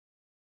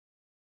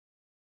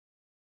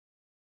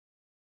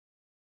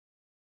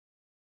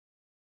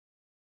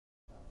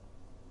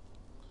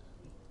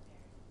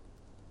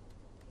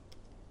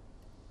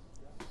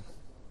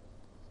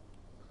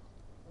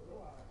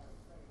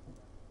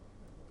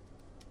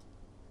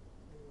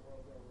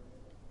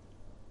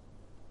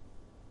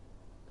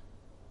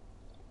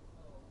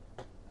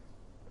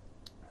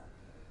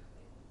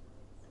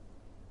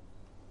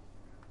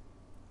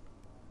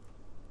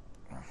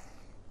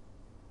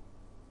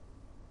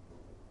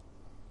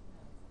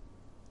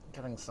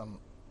getting some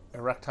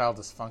erectile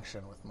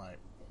dysfunction with my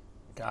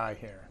guy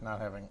here, not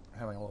having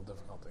a little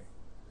difficulty.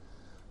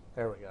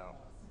 There we go.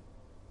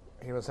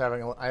 He was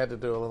having. I had to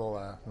do a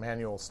little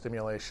manual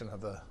stimulation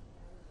of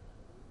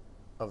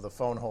the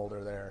phone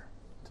holder there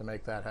to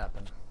make that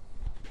happen.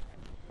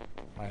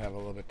 Might have a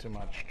little bit too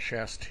much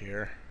chest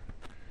here.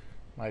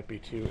 Might be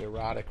too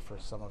erotic for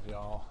some of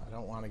y'all. I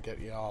don't want to get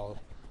y'all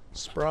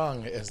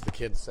sprung, as the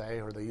kids say,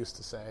 or they used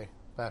to say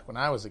back when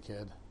I was a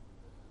kid.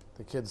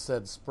 The kids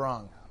said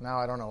sprung. Now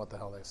I don't know what the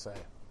hell they say.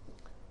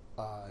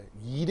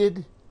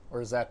 Yeeted,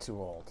 or is that too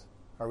old?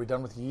 Are we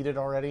done with yeeted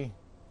already?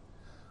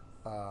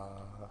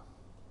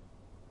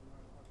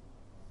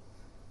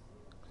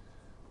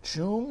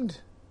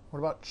 Choomed? What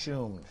about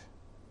choomed?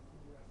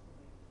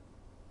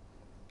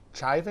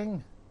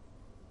 Chiving?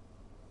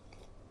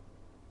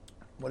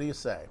 What do you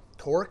say?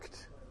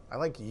 Torqued? I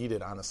like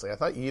yeeted, honestly. I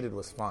thought yeeted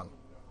was fun.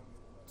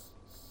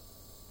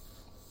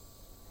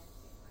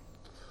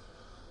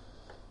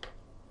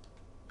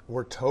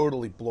 We're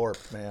totally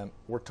blorped, man.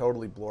 We're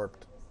totally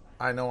blorped.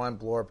 I know I'm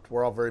blorped.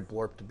 We're all very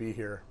blorped to be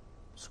here.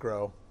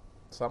 Scro.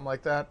 Something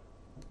like that.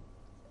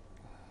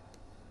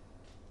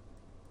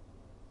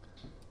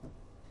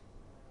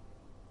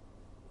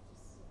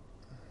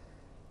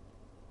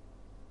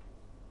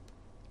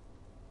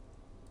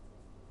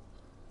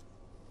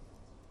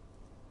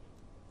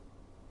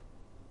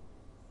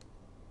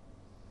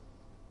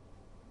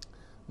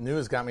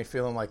 News got me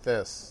feeling like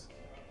this.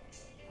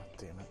 Oh,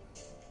 damn it.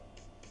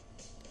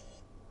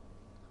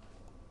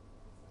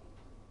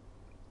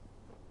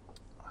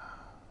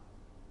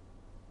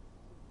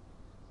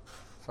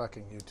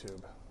 Fucking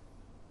YouTube.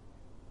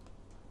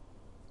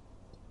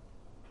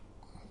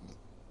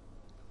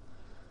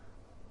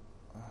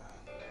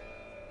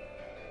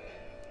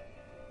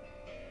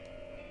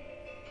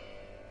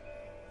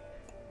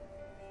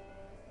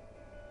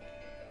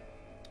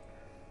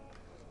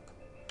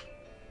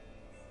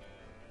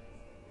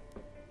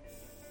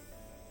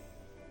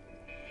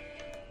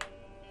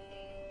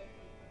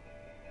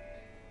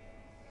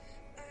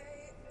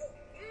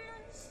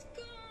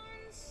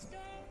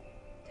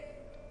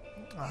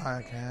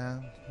 I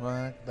can't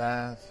work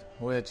that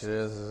which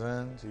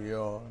isn't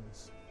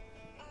yours.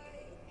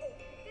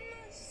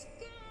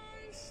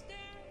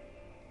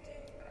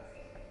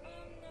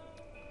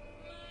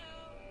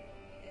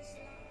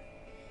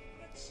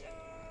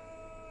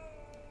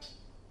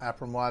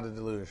 Apres Moi de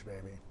Deluge,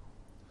 baby.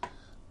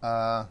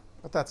 But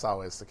that's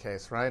always the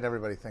case, right?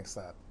 Everybody thinks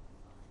that.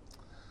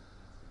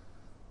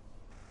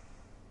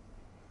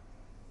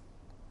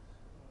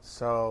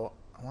 So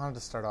I wanted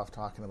to start off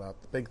talking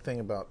about the big thing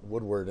about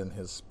Woodward and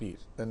his speech,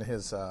 and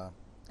his a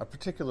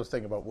particular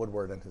thing about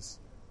Woodward and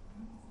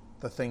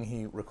the thing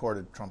he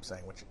recorded Trump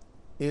saying, which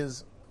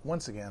is,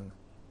 once again,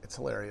 it's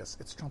hilarious.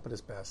 It's Trump at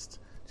his best,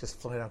 just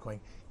flat out going,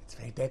 "It's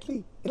very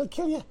deadly. It'll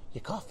kill you.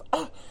 You cough.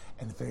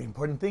 And the very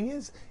important thing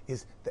is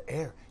the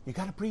air. You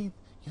got to breathe.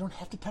 You don't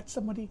have to touch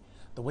somebody."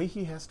 The way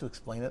he has to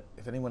explain it,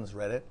 if anyone's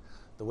read it,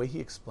 the way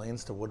he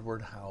explains to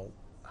Woodward how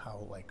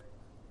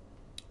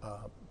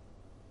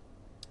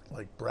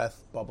like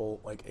breath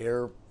bubble, like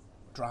air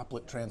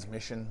droplet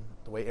transmission,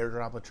 the way air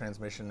droplet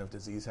transmission of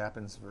disease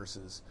happens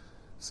versus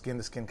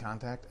skin-to-skin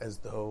contact, as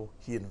though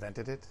he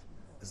invented it,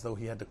 as though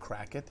he had to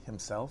crack it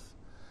himself.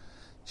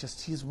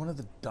 Just, he's one of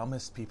the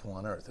dumbest people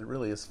on earth. It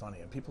really is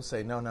funny. And people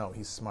say, no,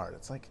 he's smart.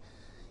 It's like,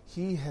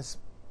 he's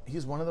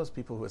one of those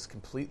people who has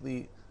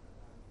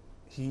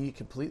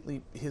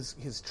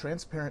his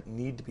transparent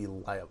need to be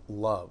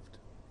loved,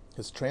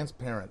 his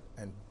transparent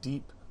and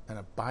deep and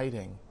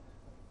abiding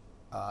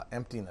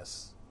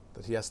emptiness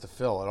that he has to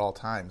fill at all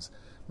times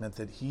meant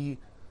that he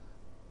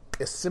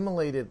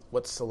assimilated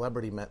what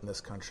celebrity meant in this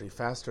country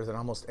faster than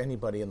almost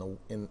anybody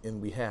in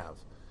we have.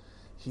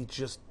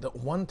 The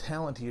one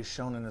talent he has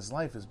shown in his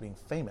life is being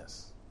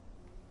famous.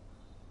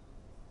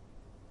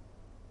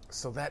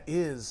 So that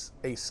is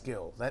a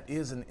skill. That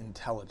is an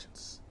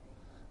intelligence.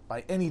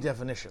 By any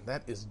definition,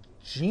 that is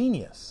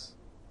genius.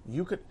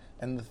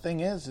 And the thing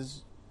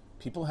is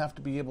people have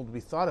to be able to be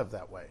thought of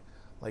that way.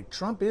 Like,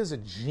 Trump is a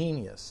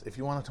genius, if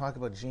you want to talk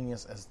about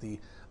genius as the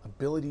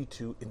ability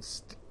to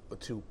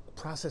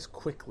process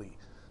quickly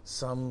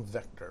some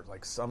vector,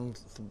 like some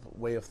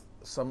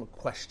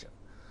question,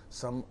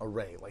 some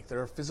array. Like,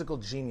 there are physical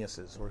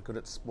geniuses who are good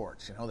at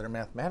sports. There are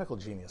mathematical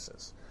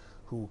geniuses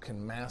who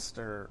can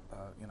master,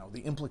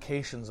 the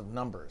implications of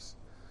numbers.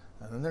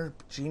 And then there are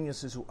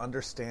geniuses who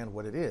understand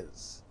what it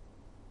is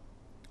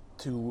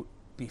to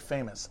be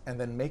famous and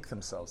then make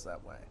themselves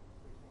that way.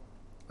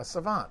 A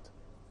savant.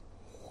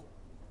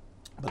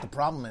 But the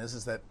problem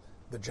is that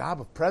the job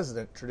of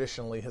president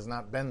traditionally has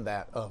not been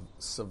that of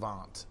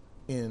savant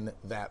in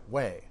that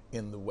way.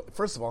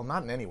 First of all,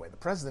 not in any way. The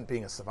president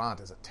being a savant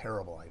is a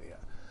terrible idea.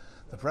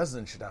 The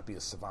president should not be a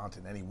savant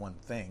in any one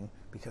thing,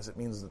 because it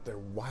means that they're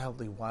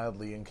wildly,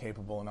 wildly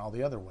incapable in all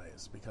the other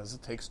ways, because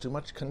it takes too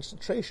much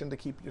concentration to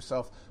keep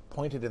yourself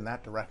pointed in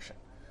that direction,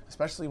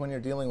 especially when you're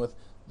dealing with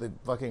the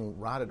fucking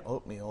rotted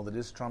oatmeal that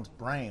is Trump's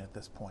brain at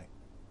this point.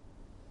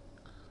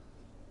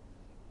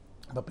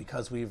 But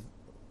because we've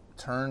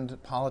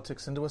turned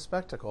politics into a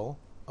spectacle,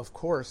 of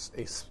course,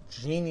 a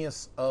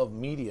genius of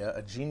media,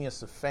 a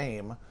genius of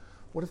fame,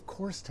 would of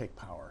course take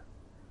power.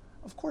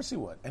 Of course he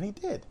would, and he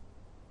did.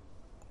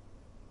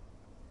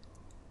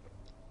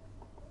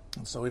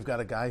 And so we've got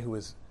a guy who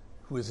is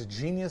a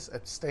genius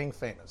at staying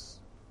famous.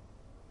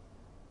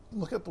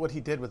 Look at what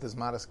he did with his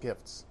modest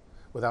gifts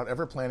without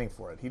ever planning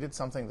for it. He did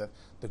something that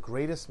the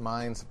greatest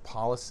minds of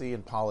policy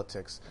and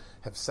politics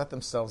have set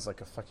themselves like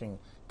a fucking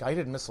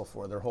guided missile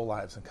for their whole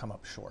lives and come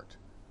up short.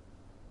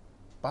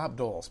 Bob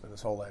Dole spent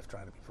his whole life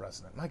trying to be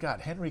president. My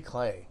God, Henry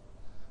Clay,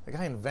 the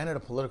guy invented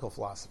a political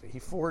philosophy. He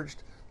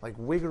forged like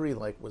Whiggery,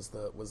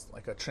 was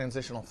like a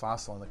transitional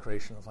fossil in the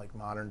creation of like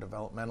modern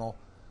developmental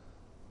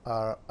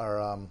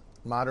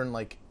modern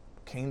like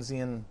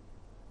Keynesian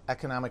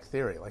economic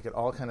theory. Like it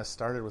all kind of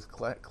started with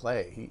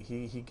Clay.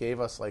 He gave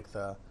us like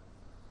the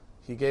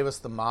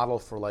model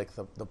for like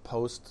the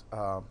post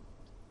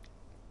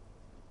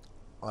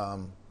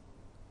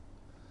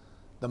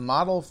the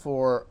model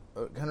for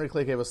Henry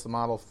Clay gave us the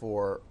model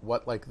for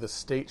what like the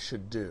state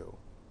should do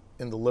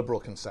in the liberal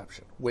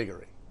conception.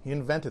 Whiggery. He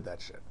invented that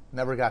shit.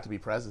 Never got to be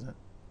president.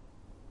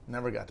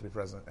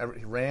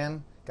 He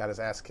ran, got his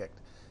ass kicked.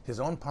 His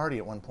own party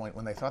at one point,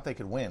 when they thought they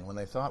could win, when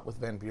they thought with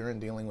Van Buren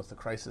dealing with the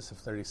crisis of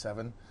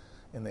 37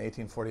 in the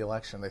 1840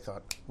 election, they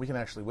thought, we can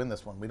actually win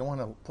this one. We don't want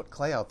to put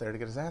Clay out there to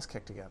get his ass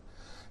kicked again.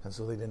 And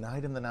so they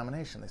denied him the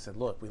nomination. They said,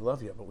 look, we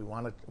love you, but we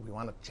want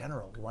a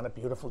general. We want a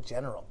beautiful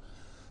general.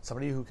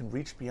 Somebody who can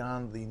reach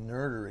beyond the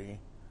nerdery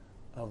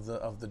of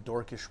the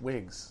dorkish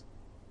Whigs.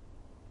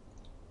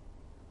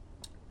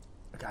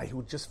 A guy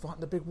who just fought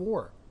in the big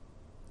war.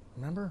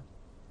 Remember?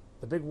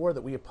 The big war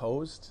that we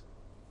opposed.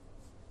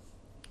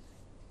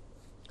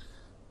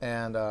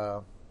 And,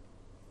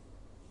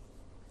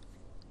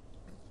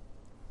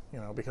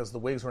 because the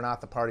Whigs were not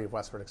the party of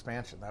westward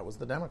expansion. That was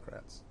the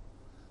Democrats.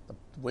 The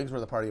Whigs were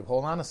the party of,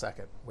 hold on a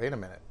second, wait a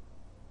minute.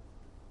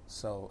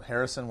 So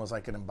Harrison was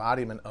like an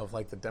embodiment of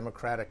like the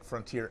democratic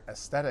frontier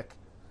aesthetic,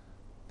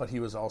 but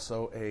he was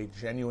also a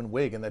genuine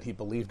Whig in that he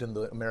believed in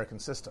the American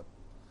system.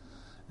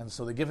 And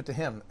so they give it to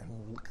him.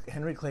 And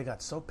Henry Clay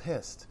got so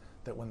pissed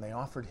that when they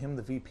offered him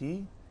the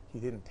VP, he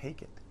didn't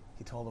take it.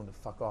 He told them to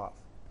fuck off.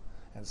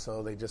 And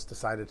so they just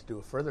decided to do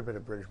a further bit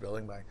of bridge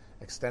building by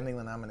extending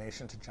the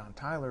nomination to John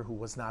Tyler, who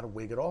was not a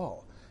Whig at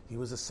all. He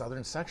was a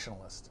Southern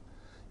sectionalist.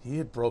 He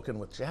had broken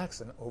with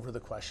Jackson over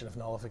the question of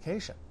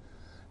nullification.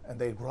 And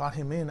they brought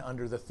him in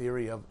under the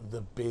theory of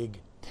the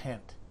big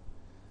tent,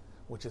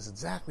 which is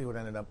exactly what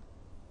ended up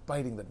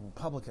biting the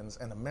Republicans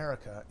and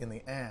America in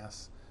the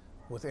ass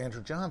with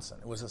Andrew Johnson.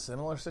 It was a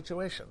similar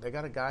situation. They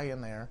got a guy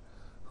in there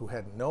who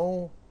had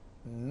no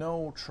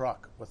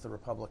truck with the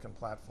Republican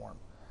platform.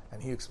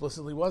 And he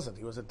explicitly wasn't.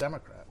 He was a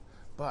Democrat.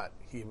 But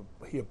he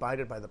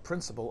abided by the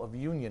principle of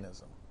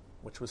unionism,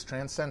 which was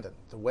transcendent.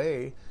 The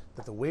way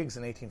that the Whigs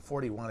in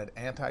 1840 wanted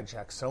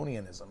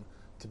anti-Jacksonianism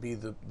to be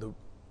the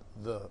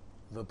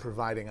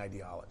providing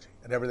ideology.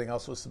 And everything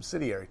else was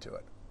subsidiary to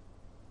it.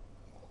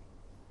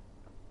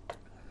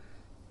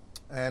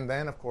 And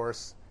then, of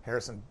course,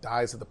 Harrison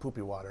dies of the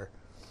poopy water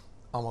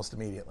almost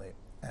immediately.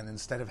 And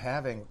instead of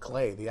having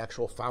Clay, the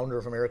actual founder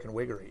of American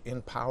Whiggery,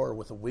 in power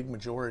with the Whig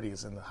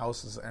majorities in the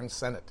Houses and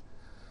Senate,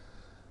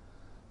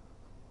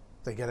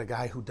 they get a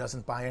guy who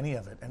doesn't buy any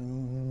of it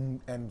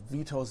and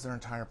vetoes their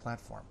entire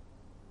platform.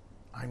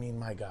 I mean,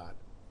 my God,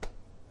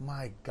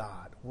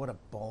 what a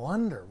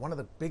blunder! One of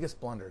the biggest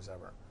blunders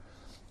ever.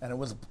 And it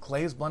was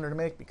Clay's blunder to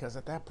make because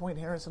at that point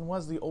Harrison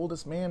was the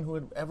oldest man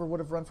who ever would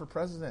have run for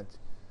president.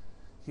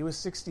 He was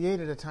 68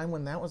 at a time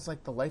when that was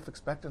like the life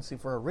expectancy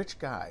for a rich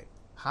guy.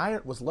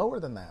 Higher was lower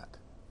than that,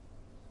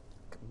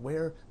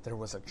 where there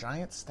was a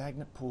giant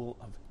stagnant pool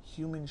of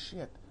human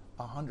shit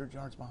 100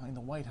 yards behind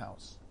the White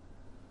House.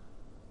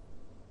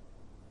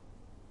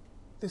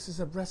 This is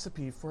a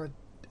recipe for a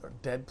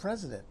dead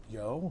president,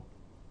 yo.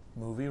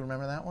 Movie,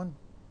 remember that one?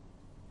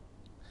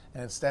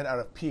 And instead, out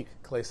of pique,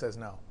 Clay says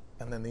no.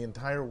 And then the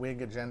entire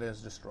Whig agenda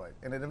is destroyed.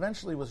 And it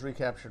eventually was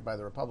recaptured by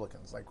the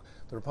Republicans. Like,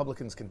 the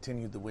Republicans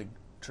continued the Whig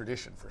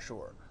tradition for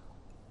sure.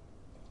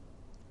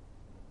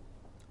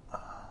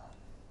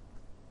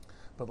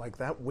 But like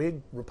that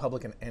Whig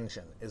Republican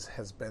engine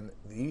has been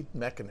the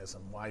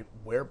mechanism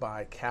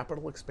whereby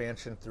capital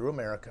expansion through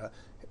America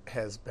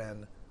has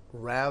been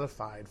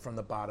ratified from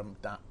the bottom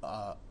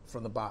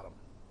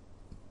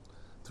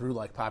through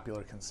like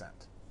popular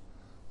consent.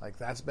 Like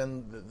that's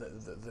been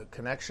the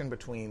connection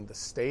between the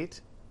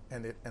state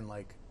and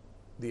like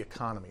the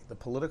economy, the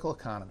political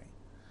economy.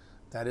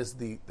 That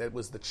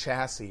was the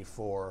chassis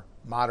for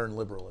modern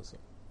liberalism.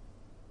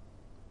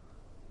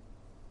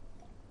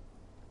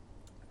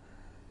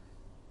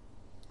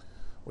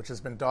 Which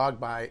has been dogged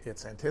by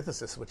its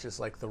antithesis, which is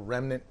like the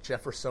remnant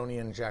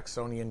Jeffersonian,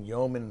 Jacksonian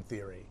yeoman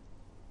theory.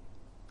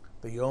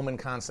 The yeoman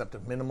concept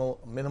of minimal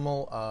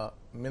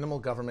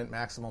government,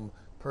 maximum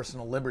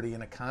personal liberty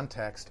in a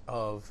context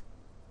of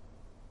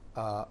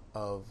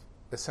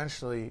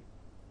essentially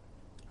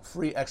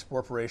free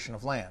expropriation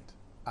of land,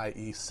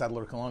 i.e.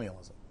 settler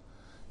colonialism.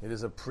 It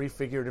is a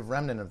prefigurative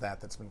remnant of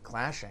that that's been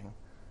clashing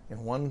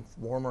in one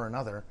form or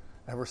another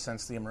ever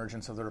since the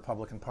emergence of the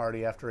Republican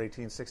Party after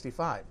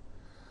 1865.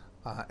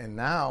 And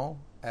now,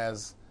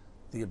 as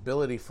the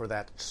ability for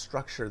that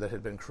structure that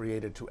had been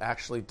created to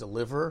actually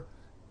deliver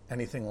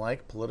anything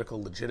like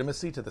political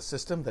legitimacy to the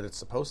system that it's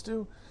supposed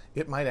to,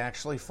 it might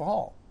actually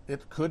fall.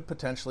 It could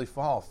potentially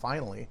fall,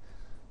 finally,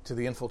 to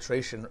the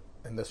infiltration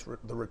and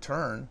the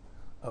return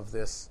of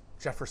this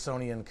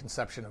Jeffersonian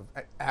conception of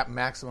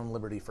maximum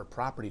liberty for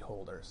property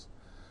holders,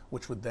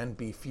 which would then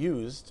be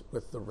fused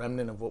with the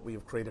remnant of what we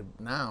have created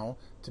now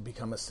to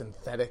become a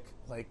synthetic,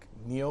 like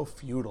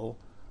neo-feudal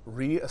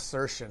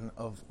reassertion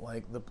of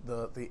like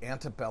the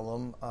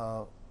antebellum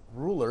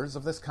rulers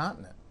of this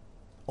continent.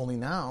 Only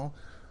now,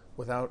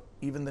 without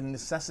even the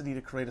necessity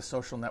to create a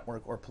social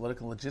network or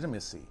political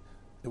legitimacy,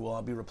 it will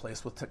all be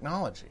replaced with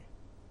technology.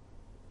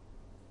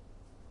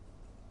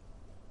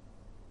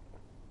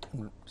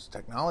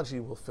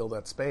 Technology will fill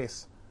that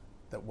space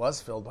that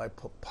was filled by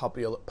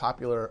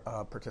popular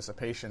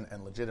participation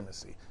and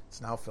legitimacy.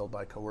 It's now filled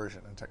by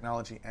coercion and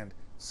technology and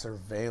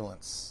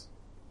surveillance,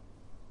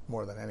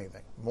 more than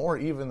anything. More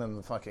even than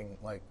the fucking,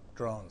 like,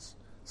 drones.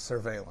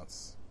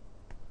 Surveillance.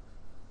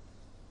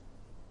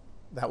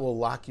 That will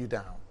lock you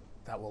down.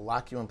 That will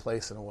lock you in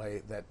place in a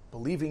way that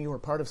believing you were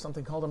part of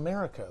something called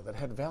America that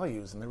had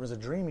values and there was a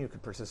dream you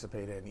could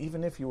participate in,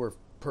 even if you were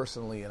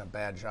personally in a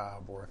bad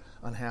job or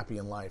unhappy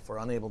in life or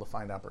unable to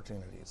find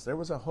opportunities. There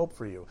was a hope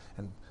for you.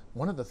 And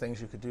one of the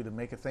things you could do to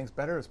make things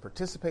better is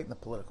participate in the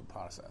political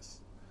process.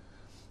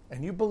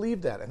 And you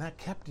believed that, and that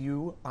kept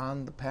you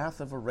on the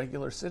path of a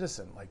regular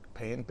citizen, like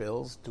paying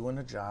bills, doing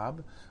a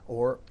job,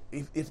 or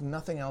if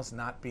nothing else,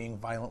 not being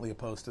violently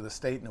opposed to the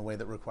state in a way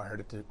that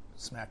required it to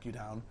smack you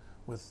down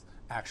with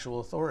actual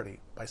authority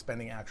by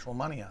spending actual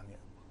money on you.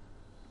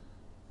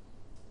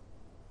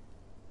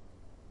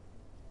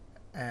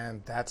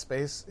 And that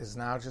space is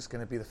now just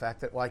going to be the fact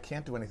that, well, I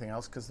can't do anything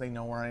else because they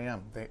know where I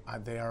am.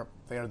 They are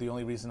the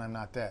only reason I'm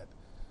not dead,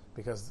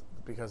 because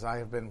I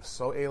have been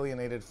so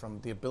alienated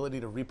from the ability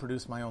to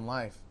reproduce my own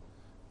life,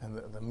 and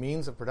the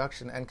means of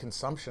production and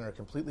consumption are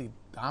completely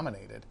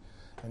dominated,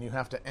 and you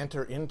have to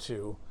enter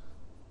into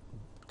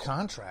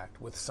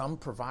contract with some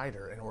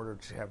provider in order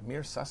to have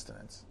mere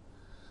sustenance,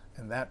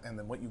 and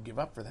then what you give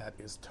up for that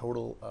is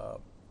total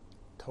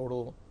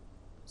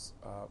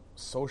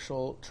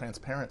social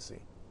transparency.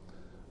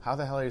 How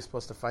the hell are you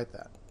supposed to fight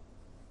that?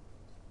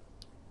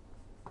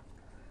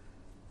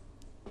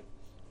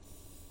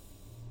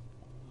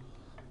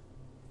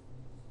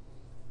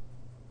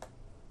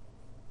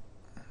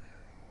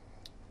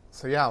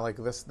 So yeah, like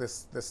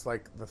this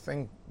like the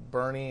thing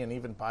Bernie and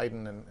even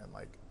Biden and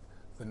like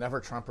the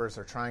Never Trumpers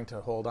are trying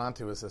to hold on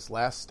to is this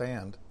last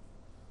stand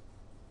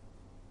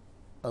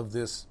of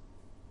this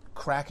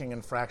cracking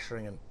and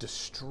fracturing and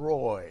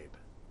destroyed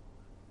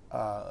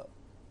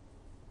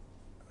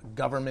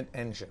government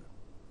engine,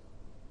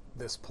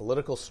 this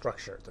political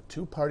structure, the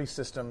two-party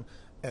system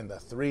and the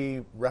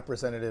three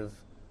representative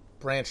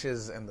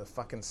branches and the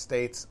fucking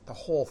states, the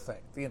whole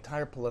thing, the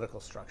entire political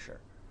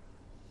structure.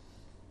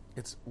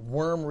 It's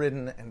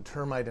worm-ridden and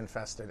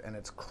termite-infested, and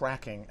it's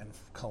cracking and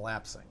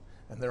collapsing.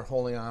 And they're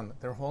holding on.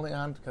 They're holding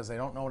on because they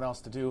don't know what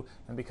else to do,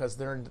 and because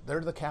they're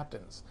the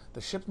captains.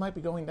 The ship might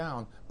be going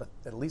down, but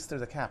at least they're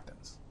the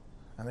captains,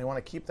 and they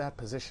want to keep that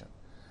position.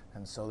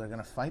 And so they're going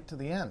to fight to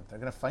the end. They're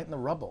going to fight in the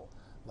rubble,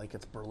 like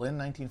it's Berlin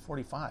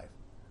 1945.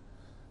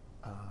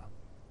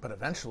 But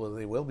eventually,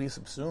 they will be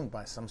subsumed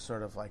by some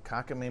sort of like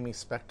cockamamie,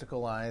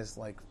 spectacleized,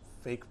 like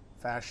fake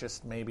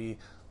fascist, maybe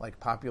like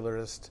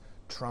popularist,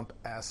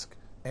 Trump-esque,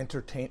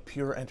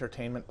 pure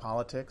entertainment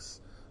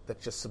politics that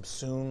just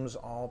subsumes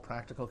all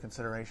practical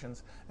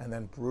considerations, and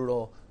then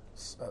brutal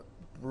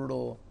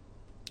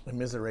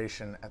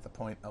immiseration at the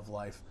point of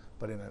life,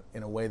 but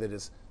in a way that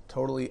is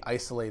totally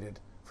isolated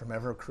from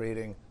ever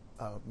creating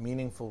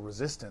meaningful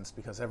resistance,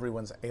 because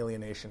everyone's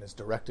alienation is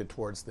directed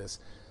towards this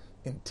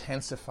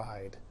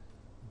intensified,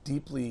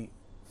 deeply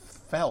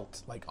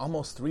felt, like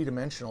almost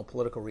three-dimensional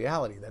political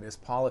reality that is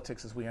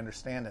politics as we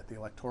understand it, the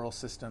electoral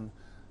system,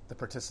 the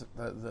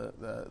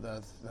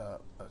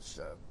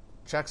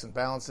checks and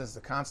balances, the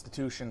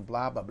Constitution,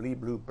 blah, blah, blah,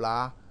 blah,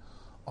 blah,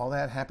 all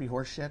that happy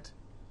horse shit.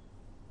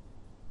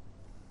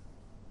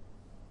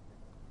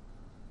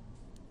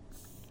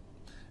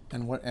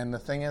 And the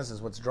thing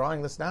is what's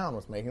drawing this down,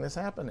 what's making this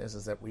happen,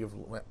 is that we've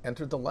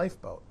entered the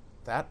lifeboat.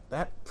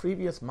 That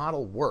previous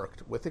model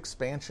worked with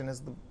expansion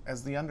as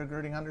the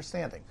undergirding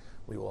understanding.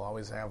 We will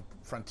always have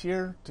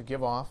frontier to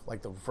give off.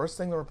 Like the first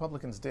thing the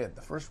Republicans did,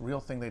 the first real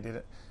thing they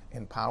did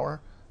in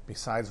power,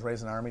 besides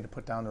raise an army to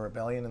put down the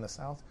rebellion in the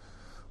South,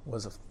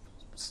 was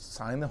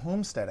sign the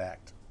Homestead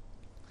Act,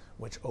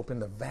 which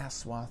opened a vast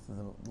swath of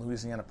the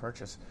Louisiana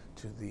Purchase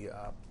to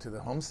the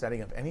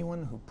homesteading of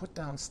anyone who put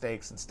down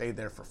stakes and stayed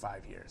there for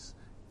 5 years.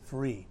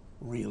 Free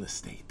real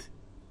estate.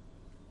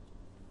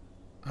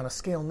 On a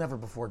scale never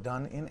before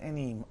done in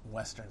any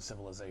Western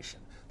civilization.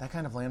 That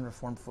kind of land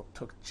reform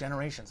took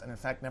generations, and in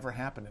fact never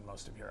happened in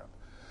most of Europe.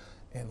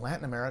 In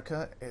Latin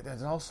America, it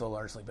has also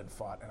largely been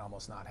fought and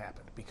almost not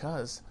happened,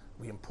 because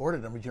we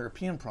imported a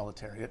European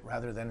proletariat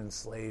rather than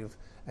enslave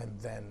and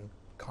then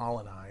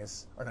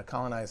colonize, or not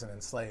colonize and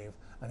enslave,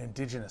 an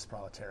indigenous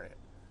proletariat,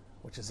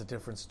 which is the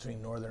difference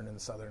between northern and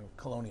southern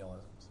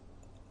colonialisms.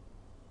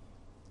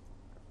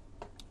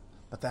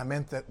 But that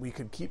meant that we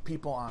could keep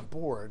people on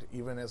board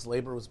even as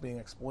labor was being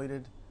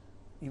exploited,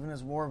 even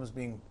as war was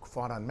being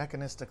fought on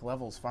mechanistic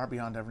levels far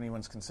beyond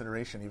anyone's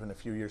consideration even a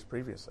few years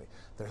previously.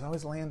 There's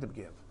always land to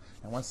give.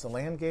 And once the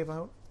land gave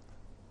out,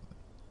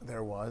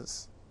 there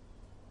was,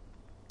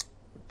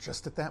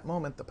 just at that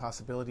moment, the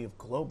possibility of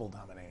global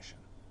domination.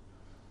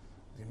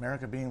 The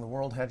America being the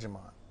world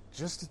hegemon.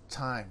 Just a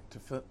time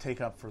to take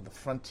up for the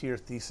frontier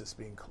thesis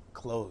being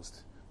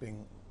closed,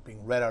 being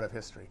read out of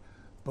history.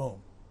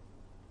 Boom.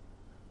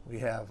 We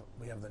have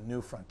the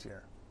new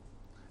frontier.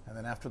 And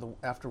then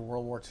after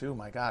World War II,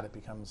 my God,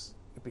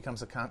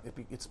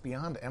 it's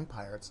beyond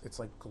empire. It's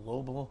like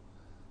global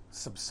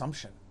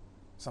subsumption,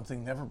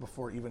 something never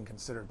before even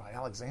considered by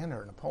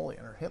Alexander or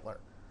Napoleon or Hitler.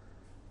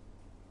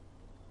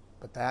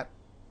 But that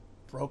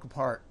broke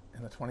apart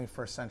in the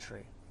 21st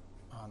century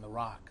on the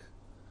rock,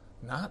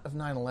 not of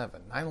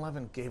 9/11.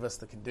 9/11 gave us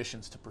the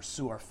conditions to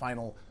pursue our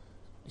final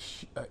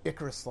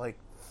Icarus-like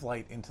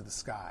flight into the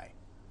sky,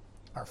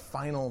 our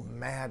final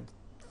mad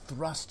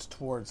thrust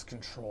towards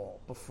control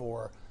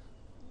before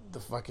the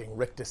fucking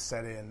rictus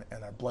set in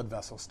and our blood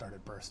vessels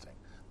started bursting.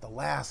 The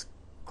last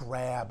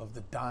grab of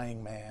the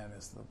dying man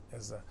as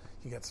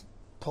he gets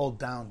pulled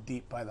down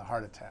deep by the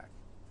heart attack.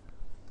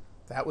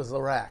 That was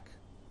Iraq.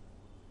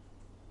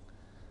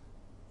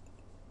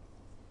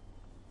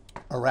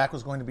 Iraq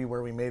was going to be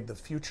where we made the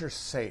future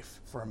safe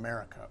for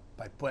America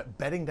by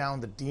bedding down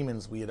the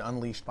demons we had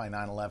unleashed by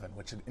 9/11,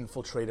 which had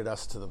infiltrated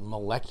us to the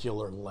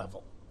molecular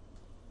level.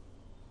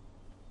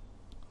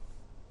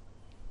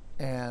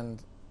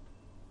 And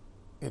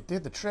it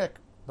did the trick,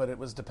 but it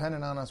was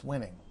dependent on us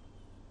winning.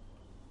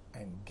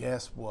 And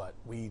guess what?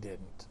 We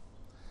didn't.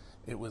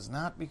 It was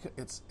not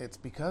because it's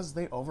because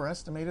they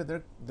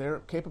overestimated their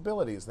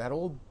capabilities. That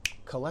old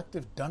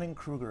collective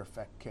Dunning-Kruger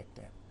effect kicked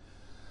in.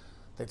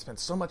 They'd spent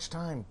so much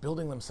time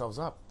building themselves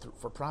up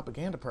for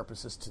propaganda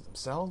purposes to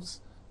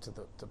themselves, to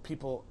the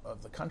people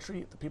of the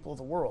country, the people of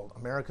the world,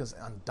 America's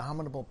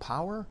undominable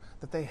power,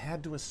 that they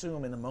had to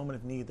assume in a moment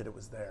of need that it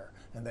was there.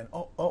 And then,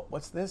 oh,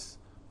 what's this?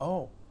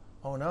 Oh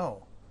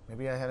no.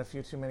 Maybe I had a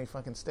few too many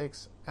fucking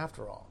steaks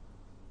after all.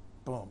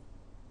 Boom.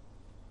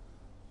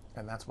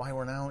 And that's why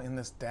we're now in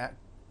this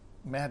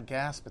mad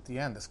gasp at the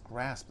end, this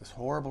grasp, this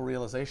horrible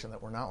realization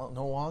that we're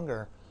no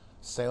longer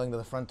sailing to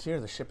the frontier.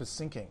 The ship is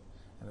sinking.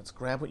 And it's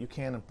grab what you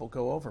can and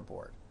go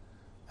overboard.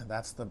 And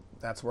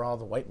that's where all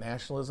the white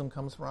nationalism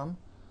comes from.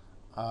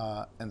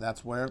 And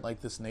that's where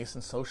like this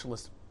nascent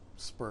socialist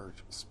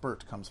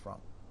spurt comes from.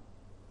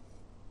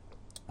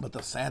 But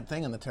the sad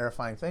thing and the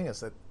terrifying thing is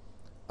that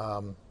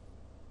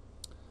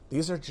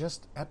these are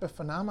just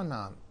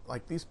epiphenomenon.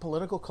 Like these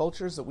political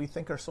cultures that we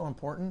think are so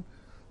important,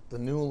 the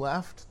new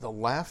left, the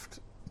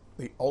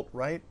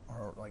alt-right,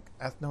 or like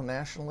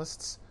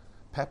ethno-nationalists,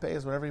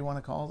 Pepes, whatever you want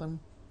to call them,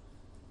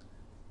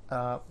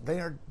 they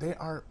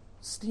are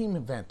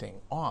steam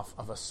venting off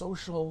of a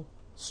social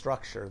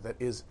structure that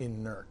is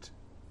inert.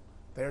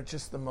 They're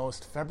just the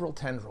most febrile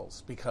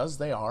tendrils because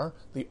they are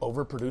the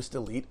overproduced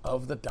elite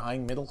of the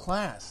dying middle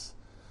class.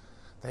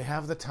 They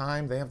have the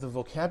time, they have the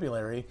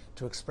vocabulary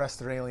to express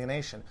their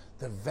alienation.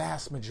 The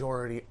vast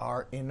majority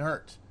are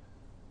inert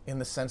in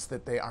the sense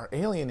that they are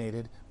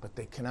alienated, but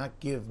they cannot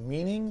give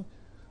meaning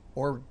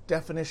or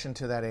definition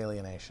to that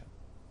alienation.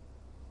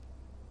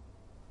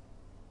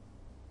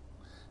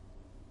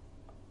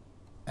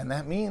 And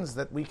that means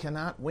that we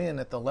cannot win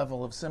at the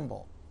level of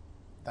symbol.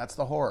 That's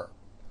the horror.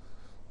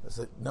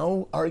 There's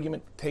no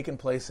argument taken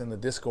place in the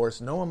discourse,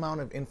 no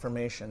amount of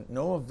information,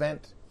 no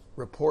event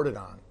reported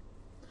on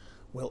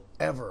will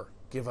ever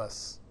give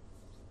us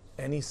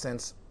any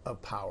sense of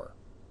power.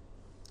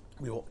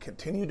 We will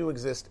continue to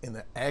exist in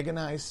the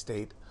agonized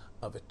state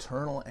of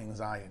eternal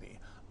anxiety,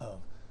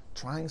 of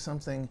trying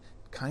something,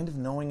 kind of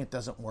knowing it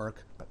doesn't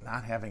work, but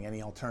not having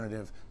any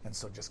alternative, and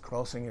so just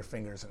crossing your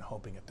fingers and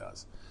hoping it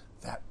does.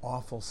 That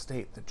awful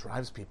state that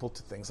drives people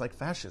to things like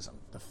fascism,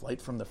 the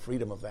flight from the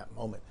freedom of that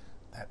moment,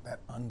 that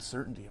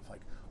uncertainty of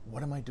like,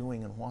 what am I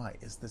doing and why?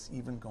 Is this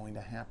even going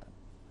to happen?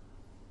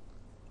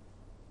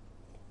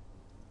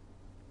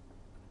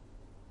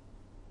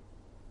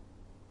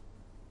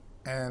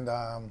 And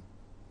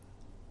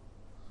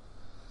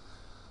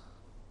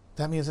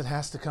that means it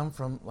has to come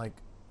from like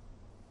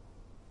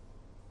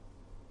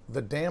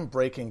the dam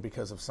breaking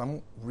because of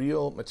some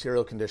real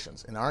material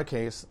conditions. In our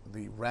case,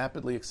 the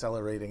rapidly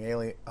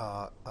accelerating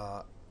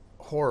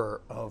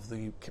horror of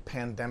the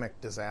pandemic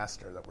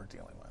disaster that we're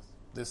dealing with.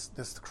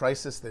 This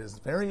crisis that is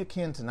very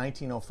akin to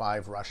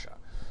 1905 Russia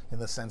in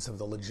the sense of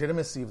the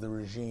legitimacy of the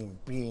regime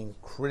being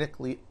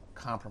critically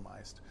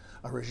compromised.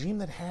 A regime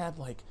that had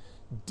like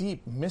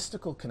deep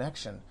mystical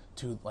connection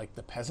to like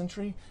the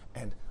peasantry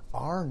and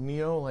our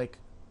like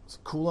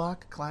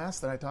kulak class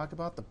that I talk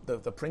about,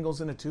 the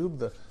Pringles in a tube,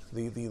 the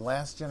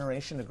last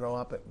generation to grow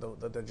up,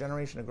 the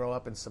generation to grow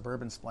up in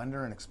suburban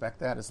splendor and expect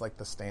that as like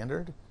the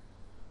standard.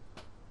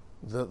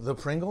 The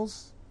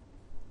Pringles,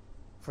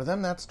 for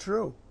them that's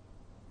true.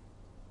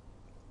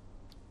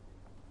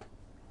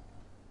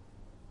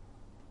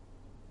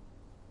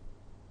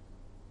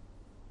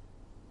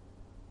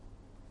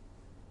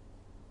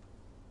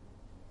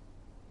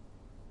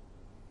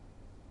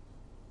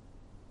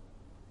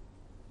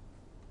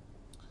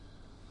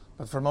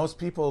 But for most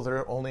people,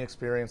 they're only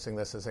experiencing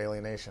this as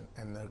alienation.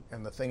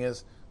 And the thing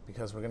is,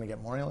 because we're going to get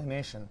more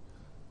alienation,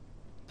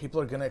 people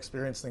are going to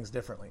experience things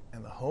differently.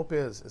 And the hope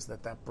is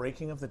that that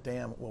breaking of the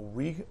dam will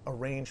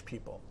rearrange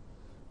people.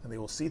 And they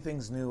will see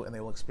things new, and they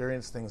will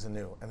experience things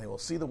anew. And they will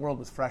see the world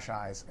with fresh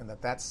eyes, and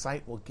that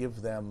sight will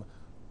give them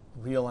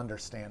real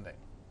understanding.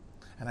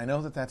 And I know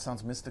that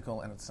sounds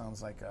mystical, and it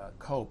sounds like a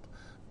cope,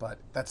 but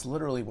that's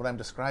literally what I'm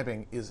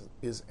describing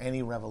is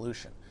any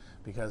revolution.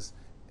 Because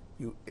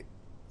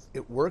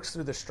it works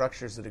through the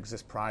structures that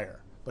exist prior,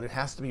 but it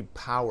has to be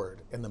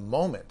powered in the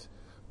moment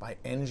by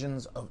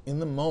engines of, in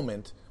the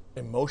moment,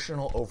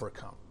 emotional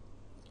overcome.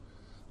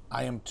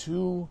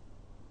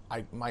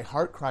 My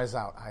heart cries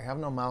out, I have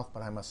no mouth,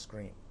 but I must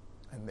scream.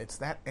 And it's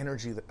that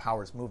energy that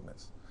powers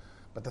movements.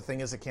 But the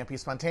thing is, it can't be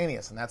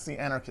spontaneous, and that's the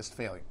anarchist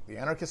failing. The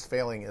anarchist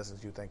failing is,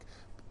 as you think,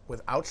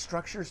 without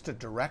structures to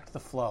direct the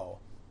flow,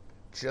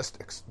 just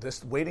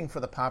waiting for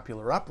the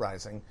popular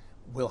uprising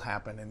will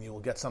happen, and you will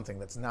get something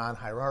that's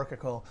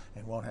non-hierarchical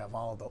and won't have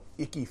all of the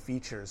icky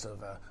features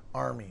of an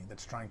army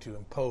that's trying to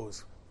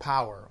impose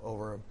power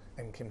over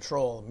and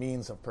control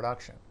means of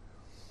production.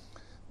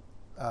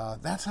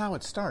 That's how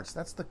it starts.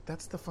 That's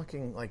the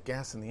fucking like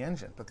gas in the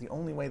engine. But the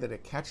only way that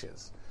it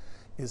catches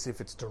is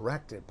if it's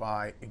directed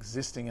by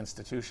existing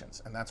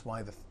institutions, and that's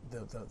why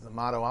the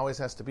motto always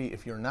has to be: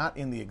 if you're not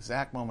in the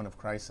exact moment of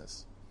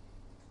crisis,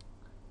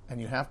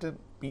 and you have to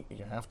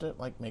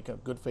like make a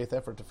good faith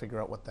effort to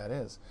figure out what that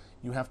is.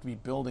 You have to be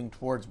building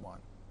towards one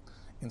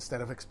instead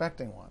of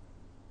expecting one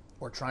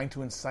or trying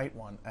to incite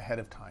one ahead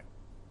of time.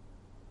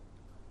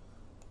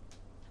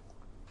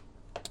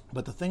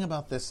 But the thing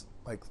about this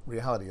like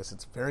reality is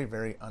it's very,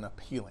 very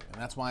unappealing.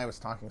 And that's why I was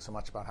talking so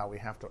much about how we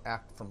have to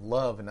act from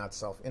love and not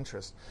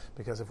self-interest.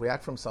 Because if we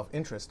act from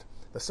self-interest,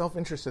 the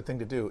self-interested thing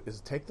to do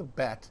is take the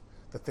bet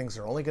that things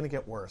are only going to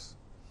get worse,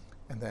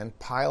 and then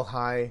pile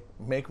high,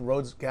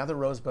 gather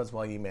rosebuds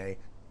while ye may,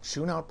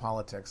 tune out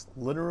politics,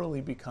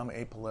 literally become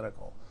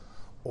apolitical,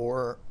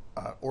 or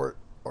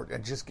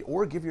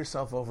give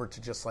yourself over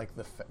to just like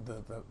the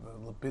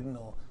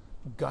libidinal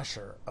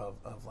gusher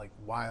of like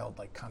wild,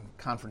 like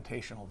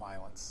confrontational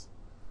violence,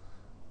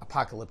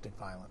 apocalyptic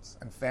violence,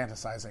 and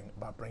fantasizing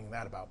about bringing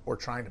that about or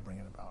trying to bring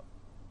it about.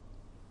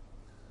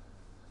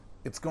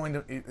 It's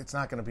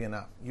not going to be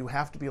enough. You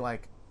have to be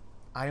like,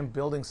 I am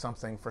building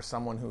something for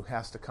someone who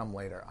has to come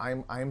later.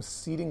 I am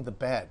seeding the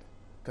bed,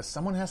 because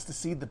someone has to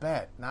seed the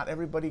bed. Not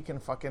everybody can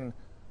fucking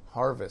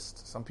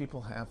harvest. Some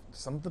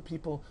of the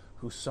people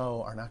who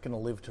sow are not going to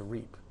live to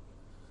reap.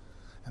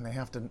 And they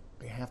have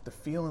to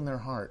feel in their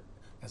heart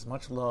as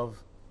much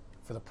love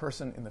for the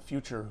person in the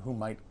future who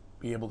might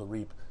be able to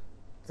reap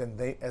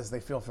as they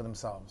feel for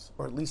themselves,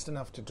 or at least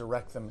enough to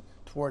direct them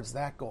towards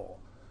that goal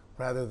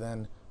rather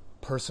than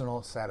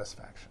personal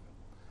satisfaction.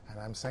 And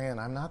I'm saying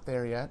I'm not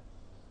there yet,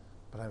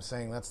 but I'm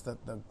saying that's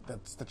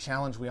the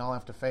challenge we all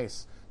have to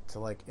face, to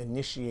like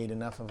initiate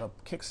enough of a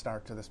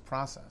kickstart to this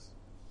process.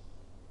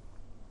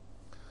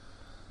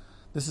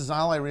 This is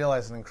all I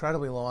realize, an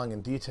incredibly long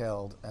and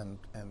detailed and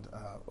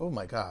oh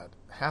my God,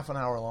 half an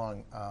hour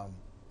long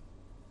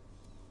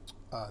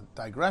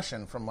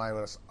digression from what I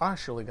was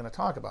actually going to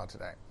talk about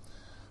today,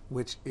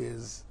 which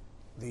is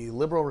the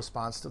liberal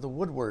response to the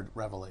Woodward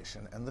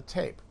revelation and the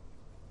tape.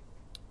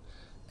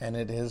 And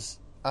it is,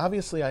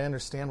 obviously I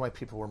understand why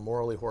people were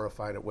morally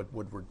horrified at what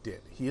Woodward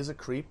did. He is a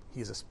creep,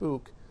 he's a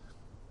spook,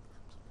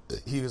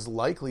 he was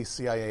likely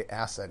CIA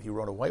asset. He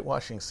wrote a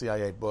whitewashing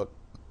CIA book.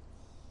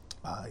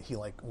 He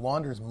like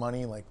launders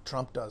money like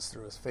Trump does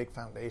through his fake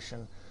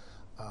foundation.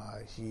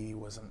 He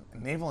was a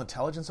naval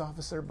intelligence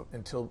officer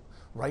until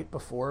right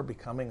before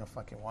becoming a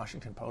fucking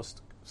Washington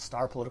Post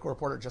star political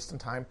reporter, just in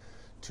time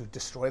to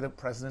destroy the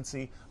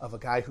presidency of a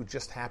guy who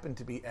just happened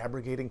to be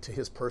abrogating to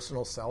his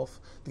personal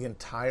self the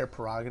entire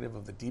prerogative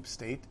of the deep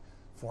state,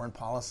 foreign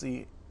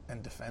policy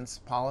and defense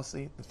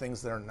policy, the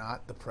things that are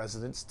not the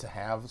president's to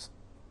have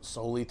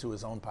solely to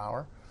his own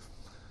power.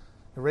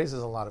 It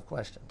raises a lot of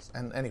questions.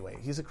 And anyway,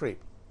 he's a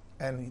creep.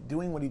 And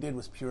doing what he did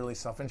was purely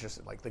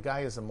self-interested. Like, the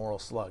guy is a moral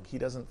slug. He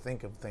doesn't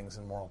think of things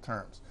in moral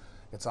terms.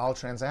 It's all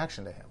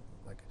transaction to him.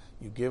 Like,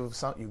 you give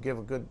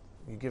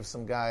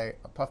some guy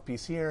a puff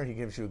piece here, he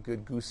gives you a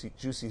good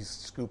juicy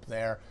scoop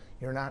there.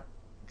 You're not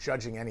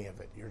judging any of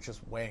it. You're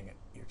just weighing it.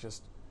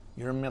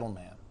 You're a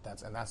middleman.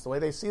 That's the way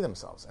they see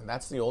themselves. And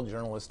that's the old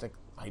journalistic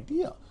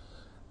idea.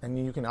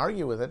 And you can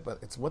argue with it, but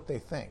it's what they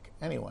think.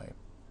 Anyway,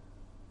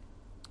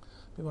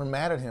 people are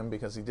mad at him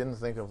because he didn't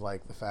think of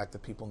like the fact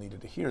that people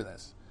needed to hear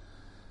this.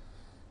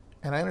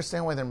 And I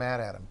understand why they're mad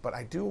at him, but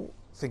I do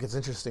think it's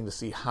interesting to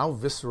see how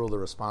visceral the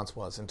response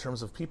was in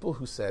terms of people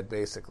who said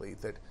basically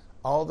that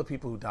all the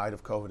people who died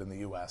of COVID in the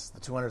U.S., the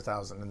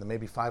 200,000 and the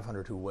maybe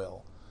 500 who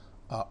will,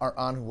 are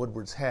on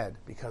Woodward's head,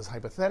 because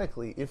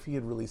hypothetically, if he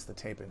had released the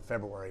tape in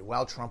February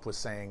while Trump was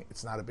saying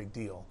it's not a big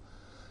deal,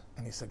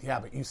 and he said, yeah,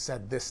 but you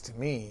said this to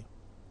me,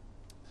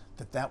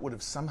 that would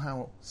have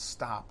somehow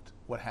stopped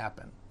what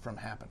happened from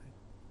happening.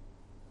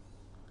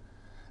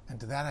 And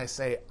to that I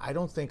say, I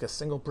don't think a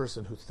single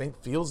person who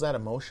feels that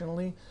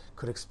emotionally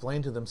could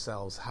explain to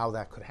themselves how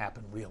that could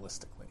happen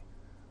realistically.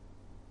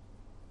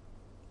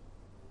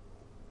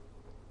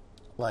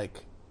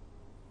 like,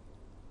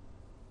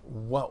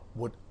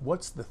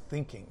 what's the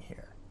thinking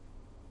here?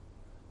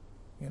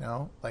 You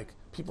know, like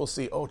people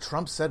see, oh,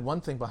 Trump said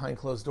one thing behind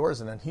closed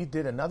doors and then he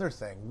did another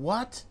thing.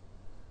 What?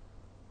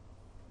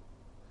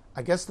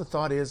 I guess the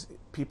thought is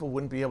people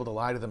wouldn't be able to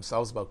lie to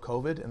themselves about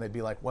COVID, and they'd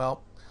be like,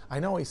 well, I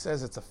know he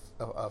says it's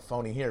a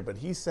phony here, but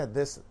he said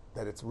this,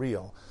 that it's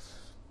real.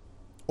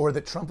 Or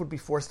that Trump would be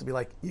forced to be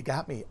like, you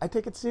got me. I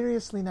take it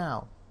seriously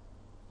now.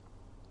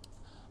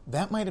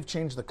 That might have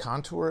changed the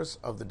contours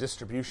of the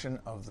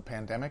distribution of the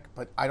pandemic,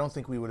 but I don't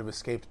think we would have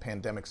escaped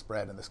pandemic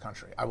spread in this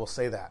country. I will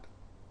say that.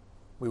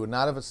 We would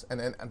not have,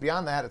 and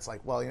beyond that, it's like,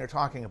 well, you're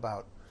talking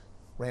about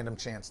random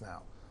chance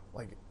now.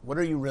 Like, what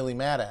are you really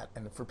mad at?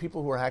 And for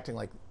people who are acting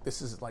like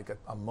this is like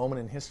a moment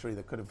in history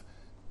that could have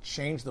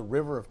changed the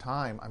river of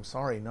time, I'm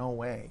sorry, no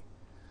way.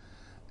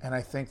 And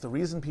I think the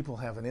reason people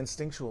have an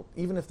instinctual,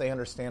 even if they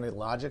understand it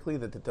logically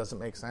that it doesn't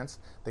make sense,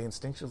 they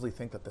instinctively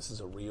think that this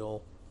is a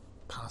real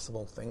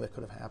possible thing that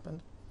could have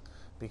happened,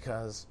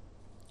 because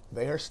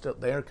they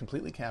are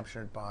completely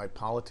captured by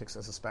politics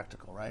as a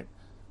spectacle, right?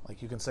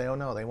 Like, you can say, oh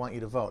no, they want you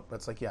to vote, but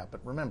it's like, yeah,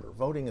 but remember,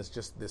 voting is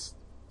just this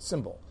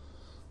symbol.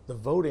 The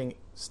voting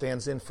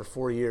stands in for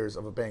 4 years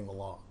of obeying the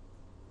law.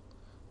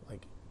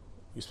 Like,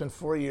 you spend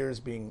 4 years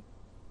being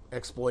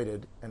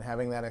exploited and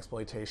having that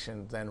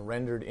exploitation then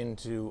rendered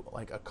into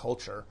like a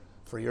culture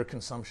for your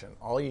consumption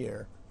all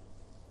year.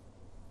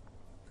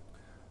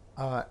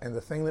 And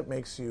the thing that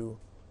makes you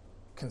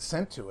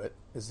consent to it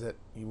is that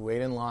you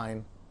wait in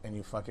line and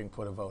you fucking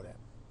put a vote in.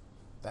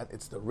 That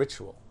it's the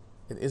ritual.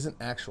 It isn't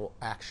actual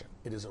action.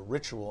 It is a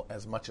ritual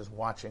as much as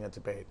watching a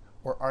debate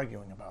or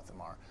arguing about them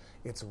are.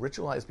 It's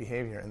ritualized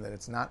behavior in that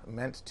it's not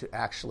meant to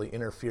actually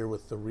interfere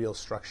with the real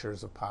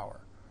structures of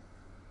power.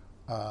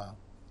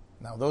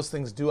 Now, those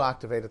things do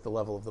activate at the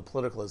level of the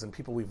politicalism.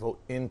 People we vote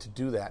in to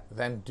do that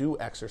then do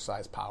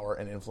exercise power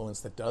and influence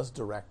that does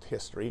direct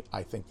history.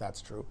 I think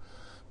that's true.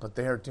 But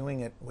they are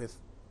doing it with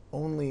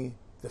only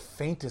the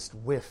faintest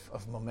whiff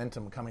of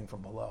momentum coming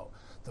from below.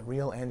 The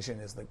real engine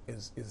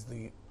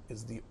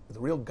the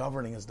real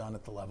governing is done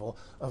at the level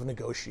of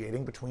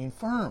negotiating between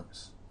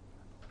firms.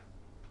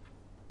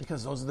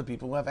 Because those are the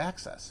people who have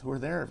access, who are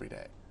there every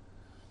day.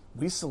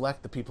 We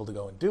select the people to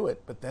go and do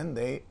it, but then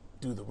they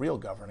do the real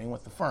governing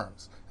with the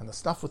firms. And the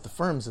stuff with the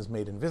firms is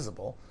made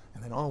invisible,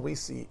 and then all we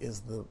see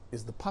is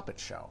the puppet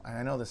show. And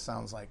I know this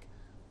sounds like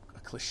a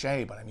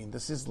cliche, but I mean,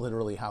 this is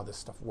literally how this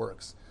stuff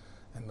works.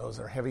 And those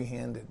are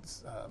heavy-handed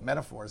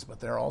metaphors,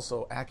 but they're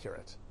also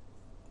accurate.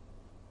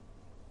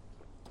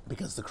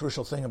 Because the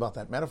crucial thing about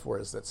that metaphor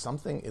is that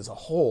something is a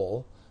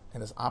whole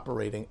and is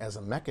operating as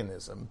a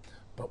mechanism,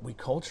 but we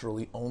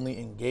culturally only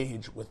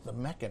engage with the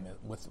mechanism,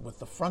 with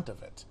the front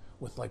of it,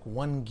 with like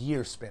one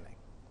gear spinning,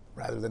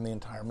 rather than the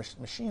entire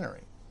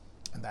machinery.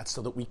 And that's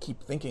so that we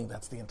keep thinking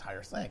that's the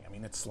entire thing. I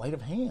mean, it's sleight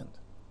of hand.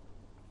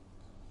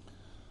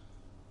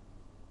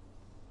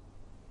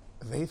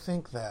 They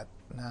think that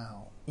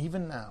now,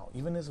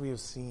 even as we have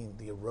seen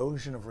the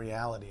erosion of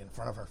reality in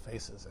front of our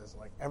faces, as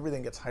like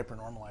everything gets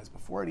hyper-normalized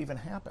before it even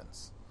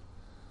happens.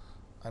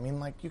 I mean,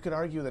 like, you could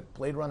argue that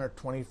Blade Runner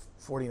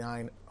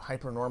 2049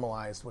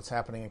 hyper-normalized what's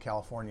happening in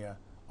California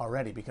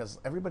already, because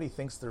everybody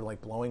thinks they're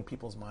like blowing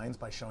people's minds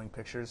by showing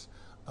pictures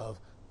of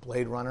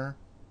Blade Runner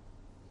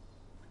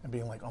and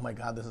being like, oh my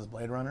God, this is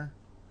Blade Runner.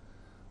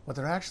 What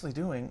they're actually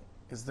doing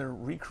is they're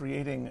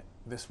recreating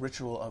this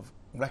ritual of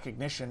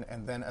recognition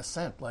and then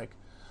assent, like,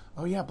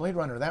 oh yeah, Blade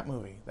Runner, that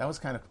movie, that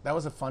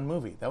was a fun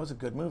movie, that was a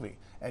good movie.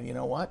 And you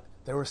know what?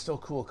 There were still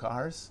cool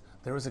cars.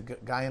 There was a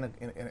guy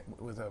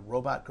with a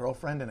robot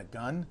girlfriend and a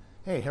gun.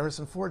 Hey,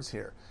 Harrison Ford's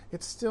here.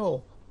 It's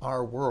still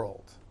our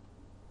world.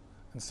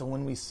 And so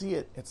when we see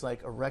it, it's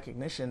like a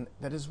recognition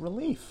that is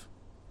relief.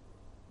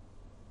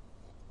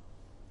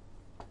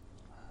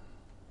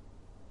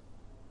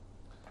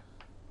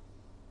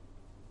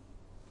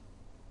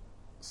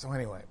 So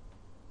anyway,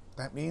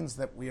 that means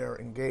that we are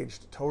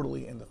engaged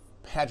totally in the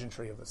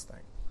pageantry of this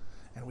thing.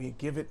 And we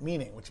give it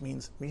meaning, which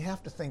means we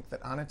have to think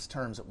that on its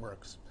terms it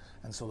works.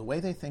 And so the way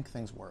they think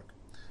things work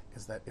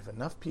is that if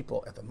enough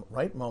people at the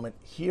right moment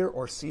hear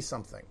or see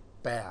something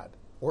bad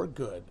or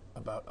good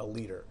about a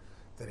leader,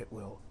 that it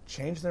will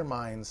change their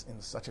minds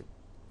in such a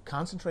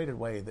concentrated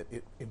way that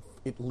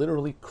it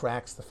literally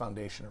cracks the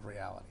foundation of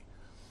reality.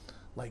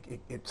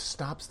 Like, it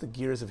stops the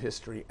gears of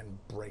history and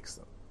breaks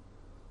them.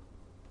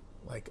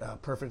 Like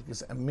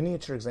a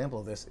miniature example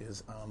of this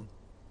is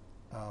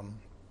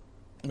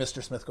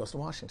Mr. Smith Goes to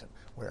Washington,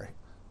 where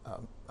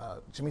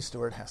Jimmy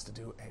Stewart has to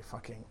do a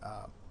fucking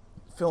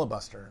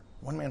filibuster,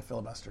 one-man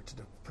filibuster to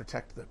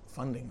protect the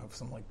funding of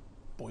some like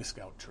Boy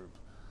Scout troop,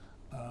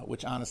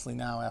 which honestly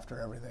now after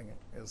everything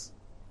is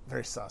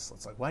very sus.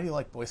 It's like, why do you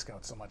like Boy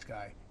Scouts so much,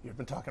 guy? You've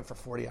been talking for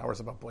 40 hours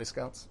about Boy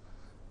Scouts?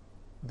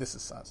 This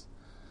is sus.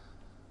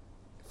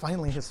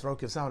 Finally, his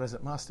throat gives out as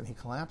it must, and he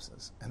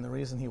collapses. And the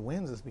reason he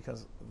wins is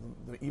because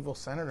the evil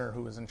senator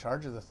who was in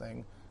charge of the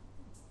thing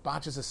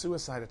botches a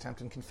suicide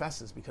attempt and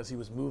confesses because he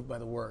was moved by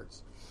the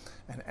words.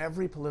 And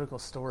every political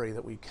story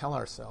that we tell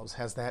ourselves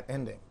has that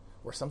ending.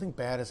 where something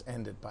bad is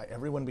ended by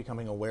everyone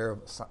becoming aware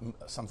of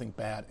something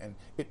bad and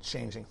it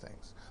changing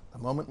things. The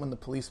moment when the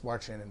police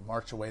march in and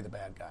march away the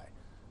bad guy.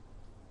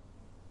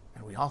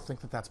 And we all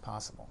think that that's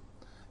possible.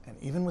 And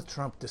even with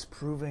Trump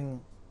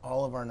disproving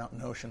all of our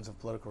notions of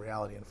political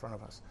reality in front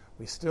of us,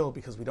 we still,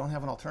 because we don't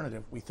have an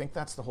alternative, we think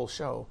that's the whole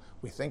show.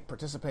 We think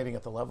participating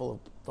at the level of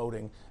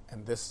voting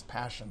and this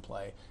passion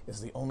play is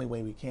the only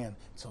way we can.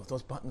 So if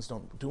those buttons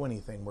don't do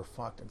anything, we're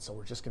fucked. And so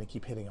we're just going to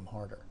keep hitting them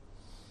harder.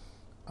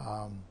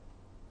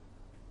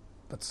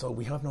 But so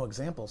we have no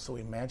example. So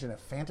we imagine a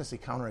fantasy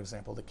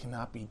counterexample that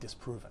cannot be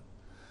disproven.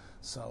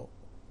 So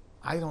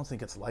I don't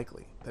think it's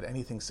likely that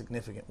anything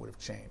significant would have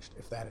changed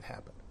if that had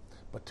happened.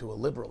 But to a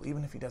liberal,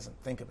 even if he doesn't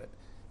think of it,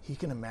 he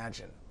can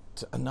imagine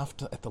enough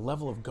to, at the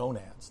level of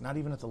gonads, not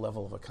even at the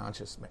level of a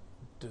conscious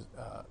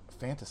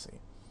fantasy,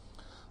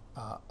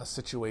 a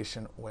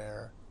situation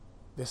where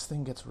this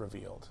thing gets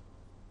revealed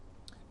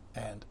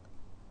and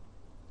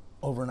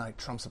overnight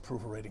Trump's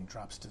approval rating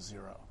drops to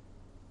 0.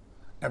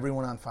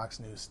 Everyone on Fox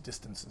News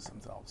distances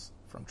themselves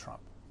from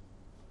Trump.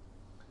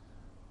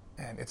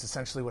 And it's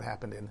essentially what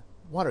happened in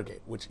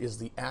Watergate, which is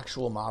the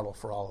actual model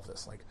for all of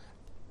this. Like,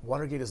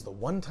 Watergate is the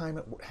one time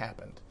it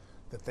happened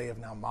that they have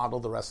now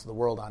modeled the rest of the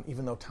world on,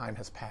 even though time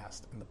has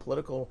passed. And the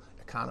political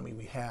economy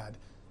we had,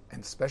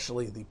 and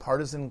especially the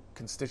partisan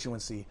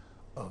constituency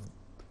of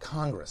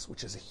Congress,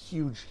 which is a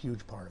huge,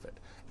 huge part of it,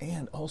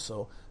 and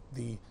also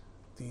the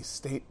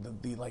state, the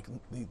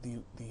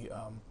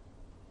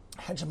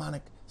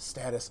hegemonic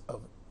status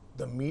of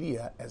the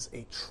media as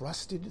a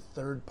trusted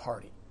third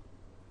party.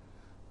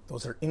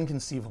 Those are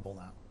inconceivable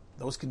now.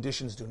 Those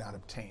conditions do not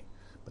obtain.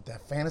 But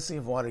that fantasy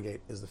of Watergate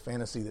is the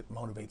fantasy that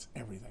motivates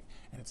everything.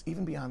 And it's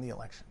even beyond the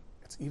election.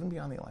 It's even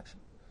beyond the election.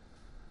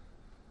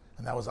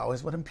 And that was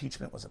always what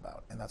impeachment was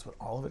about. And that's what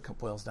all of it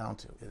boils down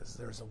to, is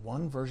there's a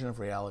one version of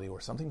reality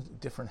where something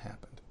different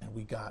happened, and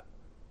we got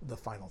the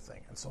final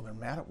thing. And so they're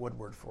mad at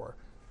Woodward for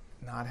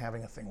not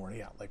having a thing where,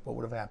 yeah, like what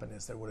would have happened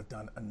is they would have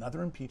done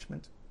another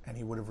impeachment, and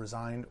he would have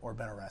resigned or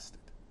been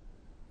arrested.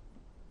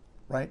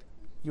 Right?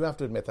 You have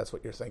to admit that's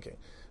what you're thinking.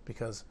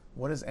 Because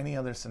what is any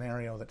other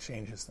scenario that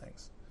changes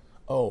things?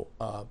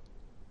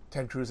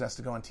 Ted Cruz has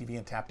to go on TV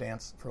and tap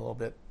dance for a little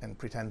bit and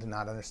pretend to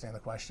not understand the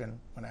question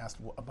when asked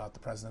about the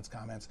president's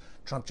comments.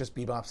 Trump just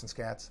bebops and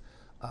scats.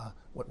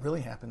 What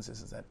really happens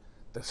is that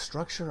the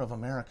structure of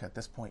America at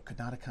this point could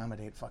not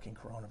accommodate fucking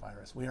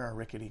coronavirus. We are a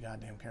rickety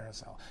goddamn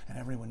carousel, and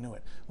everyone knew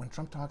it. When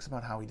Trump talks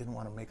about how he didn't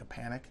want to make a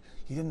panic,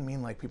 he didn't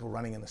mean like people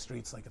running in the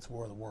streets like it's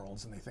War of the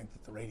Worlds and they think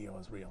that the radio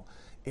is real.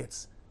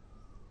 It's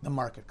the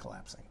market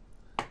collapsing.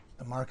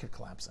 The market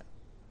collapsing.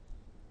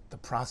 The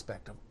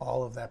prospect of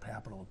all of that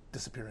capital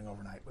disappearing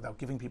overnight without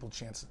giving people a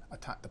chance,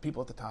 the people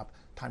at the top,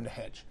 time to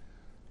hedge,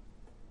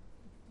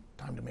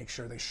 time to make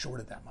sure they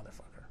shorted that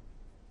motherfucker.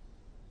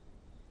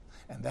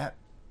 And that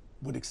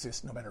would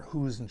exist no matter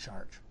who's in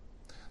charge.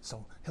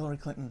 So Hillary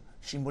Clinton,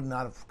 she would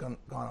not have gone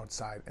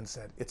outside and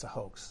said, it's a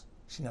hoax.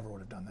 She never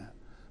would have done that.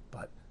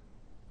 But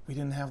we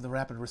didn't have the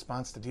rapid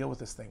response to deal with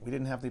this thing. We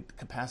didn't have the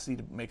capacity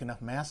to make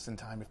enough masks in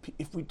time.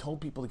 If we told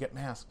people to get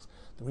masks,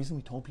 the reason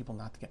we told people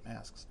not to get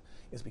masks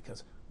is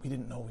because we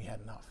didn't know we had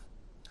enough.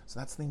 So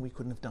that's the thing we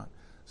couldn't have done.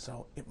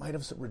 So it might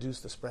have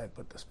reduced the spread,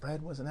 but the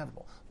spread was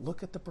inevitable.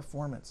 Look at the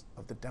performance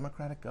of the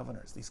Democratic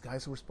governors, these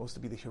guys who were supposed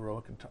to be the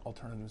heroic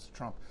alternatives to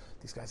Trump.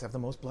 These guys have the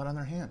most blood on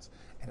their hands.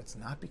 And it's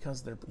not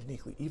because they're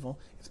uniquely evil,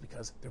 it's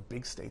because they're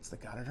big states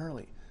that got it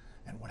early.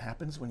 And what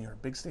happens when you're a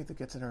big state that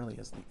gets it early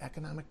is the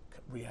economic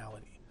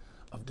reality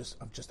of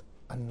just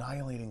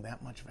annihilating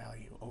that much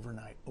value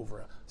overnight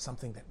over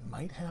something that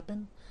might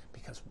happen,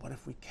 because what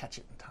if we catch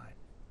it in time?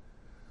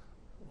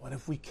 What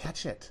if we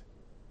catch it?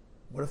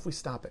 What if we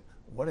stop it?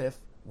 What if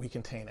we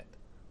contain it?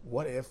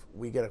 What if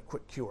we get a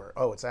quick cure?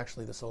 Oh, it's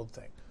actually this old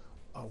thing.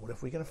 Oh, what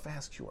if we get a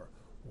fast cure?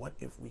 What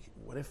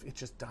if it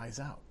just dies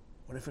out?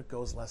 What if it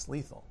goes less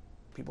lethal?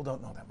 People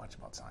don't know that much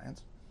about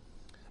science.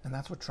 And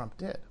that's what Trump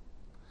did.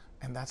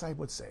 And that's, I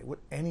would say, what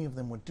any of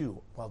them would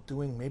do, while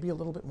doing maybe a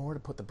little bit more to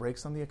put the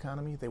brakes on the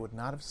economy. They would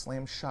not have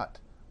slammed shut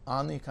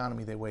on the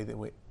economy the way they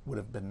would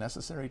have been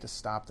necessary to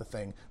stop the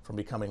thing from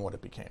becoming what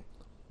it became.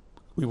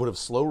 We would have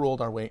slow rolled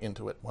our way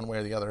into it one way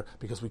or the other,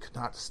 because we could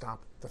not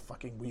stop the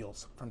fucking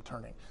wheels from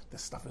turning.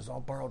 This stuff is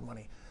all borrowed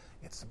money.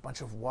 It's a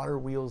bunch of water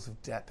wheels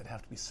of debt that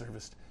have to be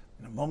serviced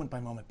on a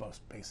moment-by-moment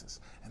basis.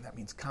 And that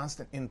means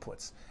constant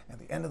inputs. And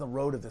the end of the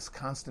road of this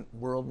constant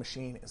world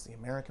machine is the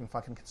American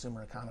fucking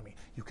consumer economy.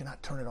 You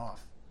cannot turn it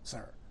off,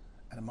 sir,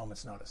 at a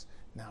moment's notice.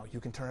 Now, you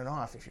can turn it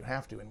off if you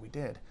have to, and we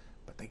did,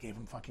 but they gave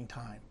him fucking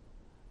time.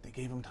 They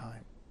gave him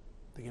time.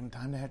 They gave him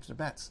time to hedge their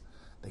bets.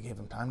 They gave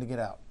him time to get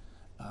out.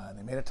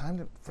 They made it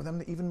time for them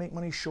to even make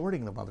money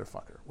shorting the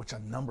motherfucker, which a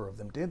number of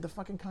them did. The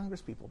fucking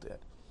Congress people did.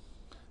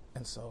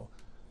 And so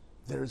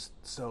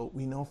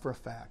we know for a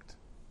fact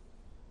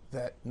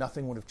that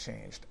nothing would have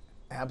changed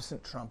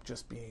absent Trump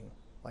just being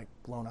like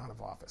blown out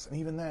of office. And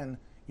even then,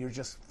 you're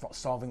just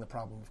solving the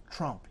problem of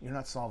Trump. You're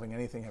not solving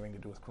anything having to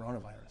do with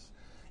coronavirus.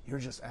 You're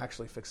just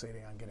actually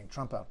fixating on getting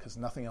Trump out because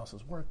nothing else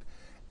has worked,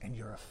 and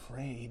you're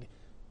afraid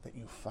that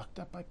you fucked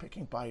up by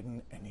picking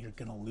Biden and you're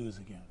going to lose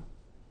again.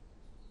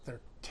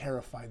 They're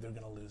terrified they're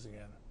going to lose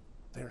again.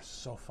 They're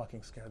so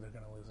fucking scared they're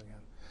going to lose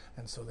again.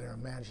 And so they're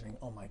imagining,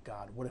 oh my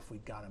God, what if we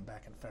got him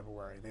back in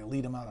February? They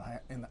lead him out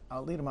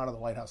of the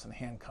White House in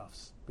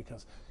handcuffs,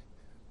 because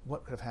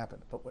what could have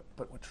happened? But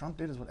what Trump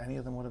did is what any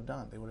of them would have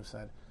done. They would have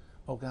said,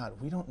 oh God,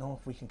 we don't know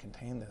if we can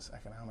contain this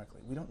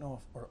economically. We don't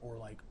know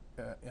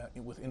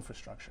if, with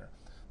infrastructure.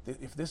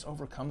 If this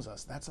overcomes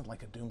us, that's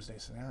like a doomsday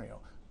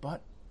scenario.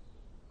 But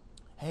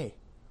hey,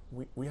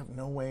 we have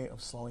no way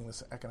of slowing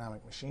this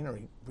economic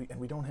machinery, and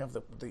we don't have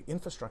the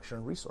infrastructure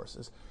and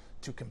resources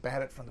to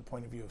combat it from the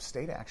point of view of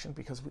state action,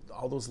 because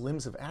all those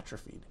limbs have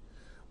atrophied.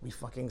 We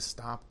fucking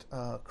stopped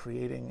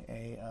creating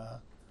a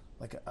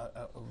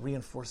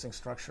reinforcing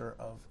structure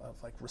of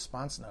like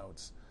response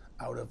nodes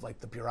out of like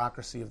the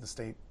bureaucracy of the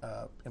state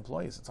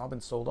employees. It's all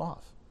been sold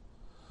off.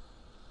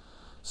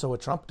 So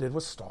what Trump did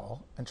was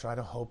stall and try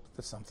to hope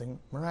that something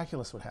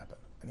miraculous would happen.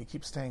 And he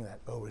keeps saying that,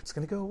 oh, it's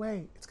going to go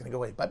away. It's going to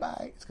go away.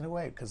 Bye-bye. It's going to go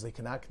away, because they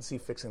cannot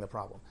conceive fixing the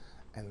problem.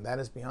 And that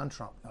is beyond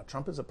Trump. Now,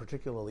 Trump is a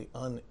particularly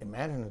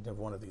unimaginative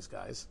one of these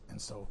guys, and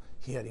so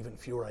he had even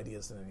fewer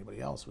ideas than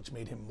anybody else, which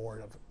made him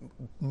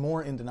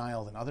more in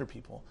denial than other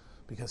people,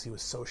 because he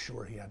was so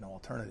sure he had no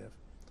alternative.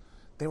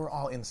 They were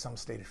all in some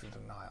stage of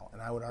denial,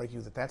 and I would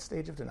argue that that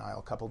stage of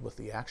denial, coupled with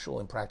the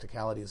actual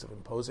impracticalities of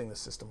imposing the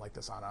system like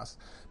this on us,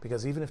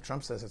 because even if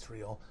Trump says it's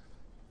real,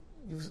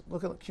 you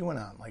look at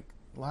QAnon, like,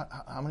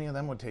 how many of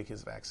them would take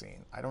his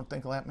vaccine? I don't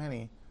think that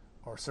many,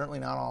 or certainly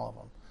not all of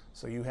them.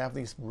 So you have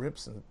these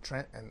rips and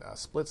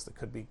splits that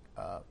could be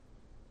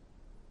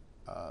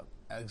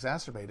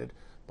exacerbated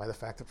by the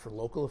fact that for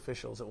local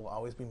officials, it will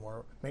always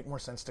make more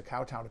sense to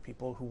kowtow to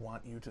people who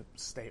want you to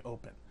stay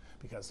open,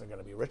 because they're going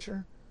to be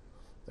richer,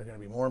 they're going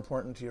to be more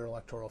important to your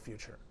electoral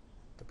future.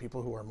 The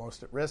people who are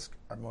most at risk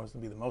are going to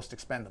be the most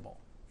expendable.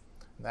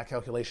 And that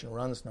calculation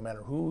runs no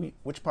matter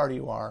which party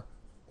you are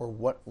or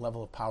what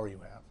level of power you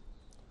have.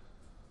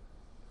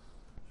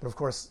 But of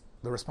course,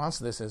 the response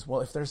to this is, well,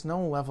 if there's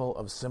no level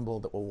of symbol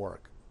that will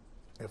work,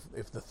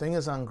 if the thing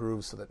is on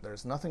grooves so that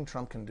there's nothing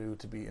Trump can do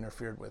to be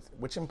interfered with,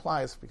 which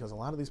implies, because a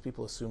lot of these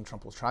people assume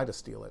Trump will try to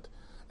steal it,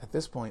 at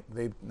this point,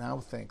 they now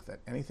think that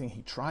anything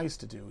he tries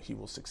to do, he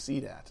will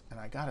succeed at. And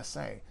I gotta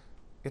say,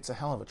 it's a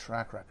hell of a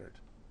track record.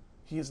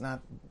 He has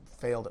not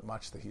failed at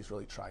much that he's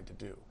really tried to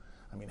do.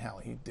 I mean, hell,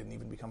 he didn't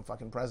even become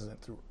fucking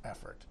president through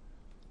effort.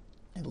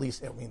 At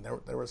least, I mean,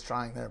 there was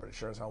trying there, but it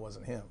sure as hell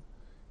wasn't him.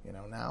 You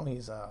know, now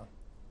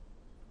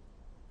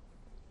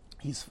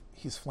he's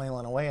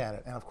flailing away at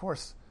it. And of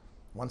course,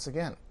 once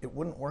again, it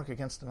wouldn't work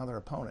against another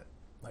opponent.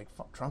 Like,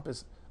 Trump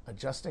is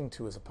adjusting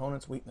to his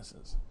opponent's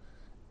weaknesses.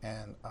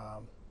 And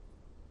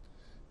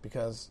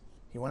because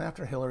he went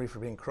after Hillary for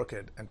being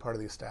crooked and part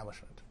of the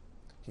establishment.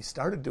 He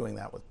started doing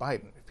that with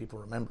Biden, if people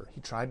remember.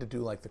 He tried to do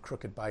like the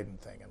crooked Biden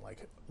thing and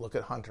like look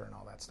at Hunter and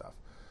all that stuff.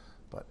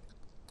 But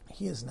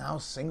he is now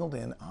singled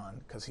in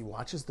on, because he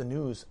watches the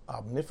news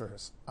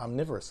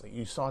omnivorously.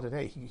 You saw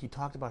today, he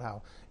talked about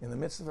how in the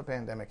midst of a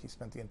pandemic, he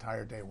spent the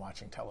entire day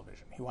watching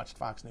television. He watched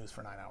Fox News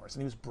for 9 hours,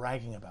 and he was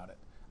bragging about it.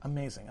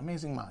 Amazing,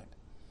 amazing mind.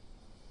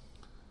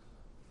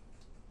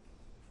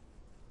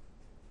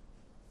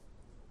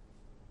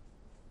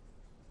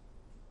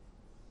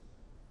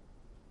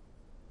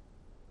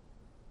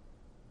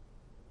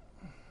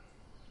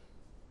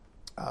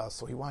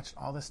 So he watched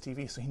all this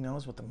TV, so he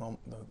knows what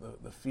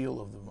the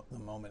feel of the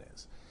moment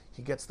is.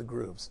 He gets the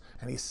grooves,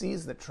 and he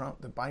sees that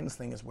Biden's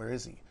thing is, where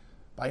is he?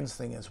 Biden's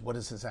thing is, what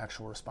is his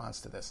actual response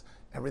to this?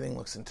 Everything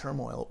looks in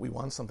turmoil. We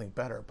want something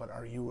better, but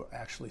are you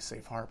actually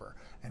safe harbor?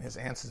 And his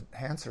answer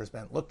has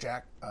been, look,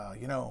 Jack,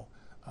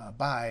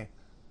 bye,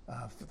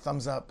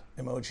 thumbs up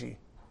emoji.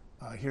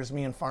 Here's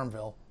me in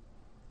Farmville.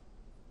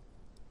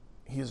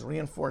 He has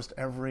reinforced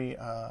every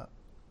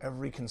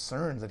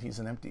concern that he's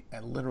a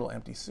literal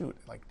empty suit,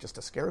 like just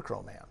a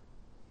scarecrow man.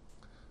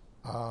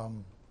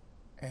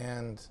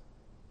 And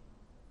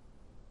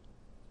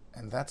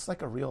that's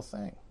like a real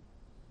thing.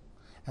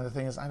 And the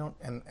thing is,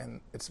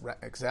 and it's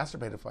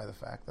exacerbated by the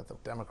fact that the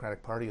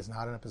Democratic Party is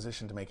not in a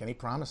position to make any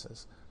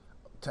promises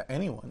to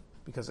anyone,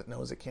 because it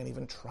knows it can't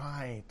even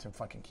try to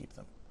fucking keep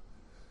them,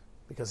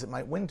 because it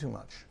might win too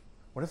much.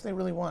 What if they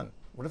really won?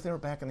 What if they were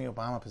back in the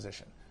Obama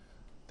position?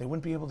 They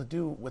wouldn't be able to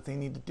do what they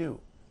need to do.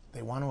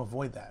 They want to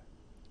avoid that.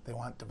 They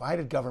want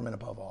divided government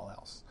above all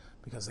else,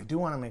 because they do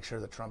want to make sure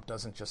that Trump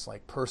doesn't just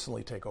like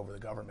personally take over the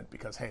government,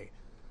 because, hey,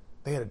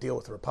 they had a deal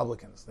with the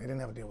Republicans. They didn't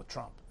have a deal with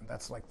Trump. And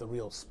that's like the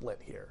real split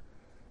here.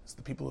 It's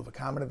the people who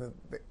have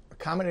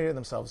accommodated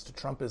themselves to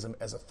Trumpism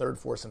as a third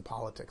force in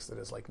politics that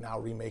is like now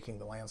remaking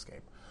the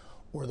landscape,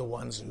 or the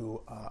ones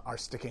who are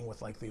sticking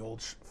with like the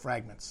old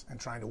fragments and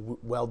trying to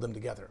weld them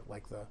together,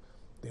 like the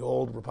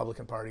old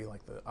Republican Party,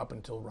 like the up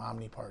until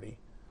Romney Party,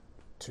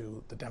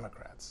 to the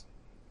Democrats.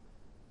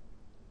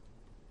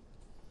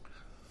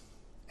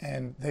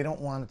 And they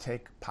don't want to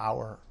take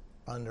power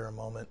under a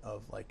moment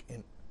of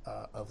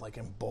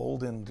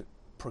emboldened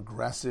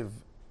progressive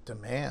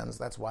demands.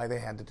 That's why they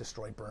had to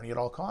destroy Bernie at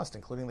all costs,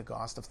 including the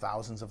cost of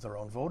thousands of their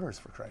own voters,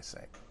 for Christ's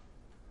sake.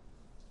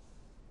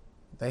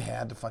 They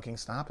had to fucking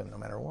stop him no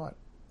matter what.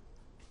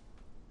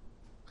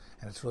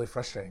 And it's really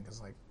frustrating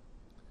because, like,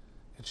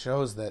 it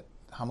shows that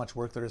how much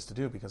work there is to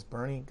do, because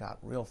Bernie got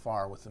real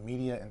far with the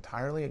media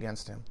entirely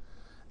against him,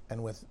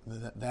 and with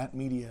that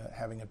media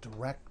having a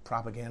direct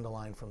propaganda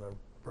line from the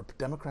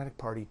Democratic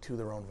Party to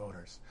their own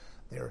voters.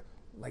 They're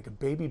like a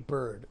baby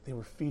bird. They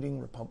were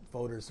feeding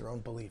voters their own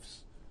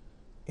beliefs,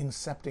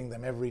 incepting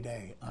them every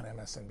day on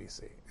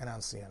MSNBC and on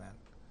CNN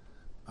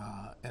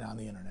and on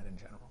the internet in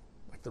general,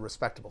 like the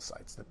respectable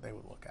sites that they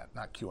would look at,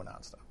 not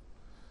QAnon stuff.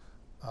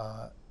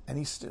 And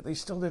they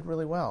still did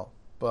really well,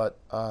 but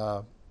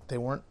they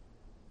weren't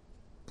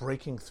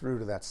breaking through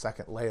to that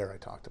second layer I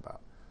talked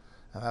about.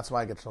 And that's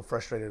why I get so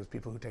frustrated with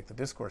people who take the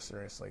discourse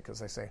seriously, because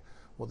they say,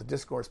 well, the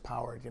discourse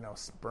powered,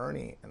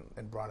 Bernie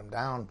and brought him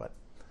down, but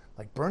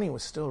like Bernie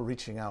was still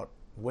reaching out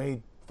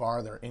way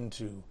farther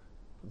into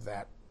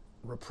that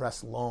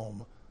repressed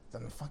loam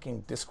than the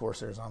fucking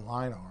discoursers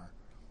online are.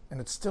 And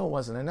it still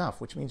wasn't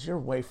enough, which means you're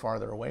way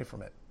farther away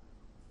from it.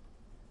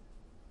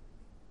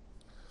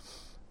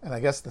 And I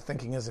guess the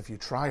thinking is if you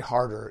try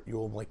harder, you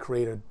will like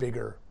create a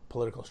bigger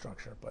political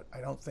structure. But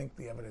I don't think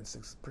the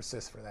evidence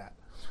persists for that.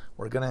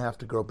 We're going to have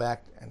to go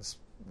back and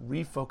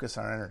refocus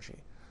our energy.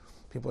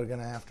 People are going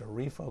to have to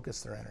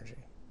refocus their energy.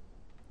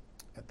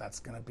 And that's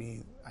going to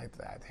be,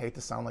 I'd hate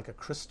to sound like a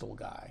crystal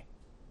guy,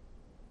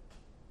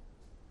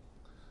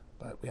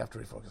 but we have to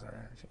refocus our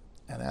energy.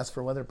 And as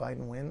for whether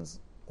Biden wins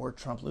or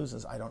Trump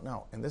loses, I don't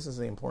know. And this is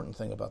the important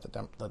thing about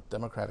the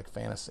Democratic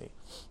fantasy,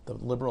 the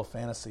liberal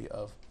fantasy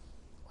of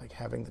like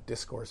having the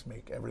discourse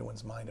make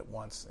everyone's mind at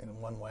once in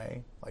one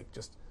way, like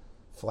just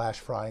flash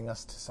frying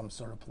us to some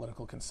sort of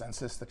political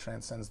consensus that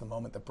transcends the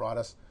moment that brought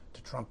us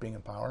to Trump being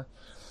in power,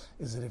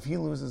 is that if he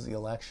loses the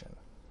election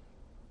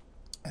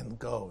and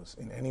goes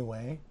in any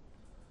way,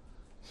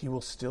 he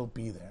will still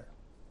be there.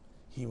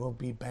 He will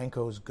be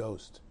Banco's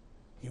ghost.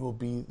 He will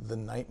be the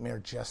nightmare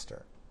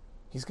jester.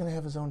 He's going to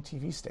have his own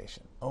TV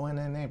station.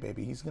 ONNA,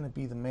 baby. He's going to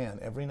be the man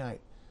every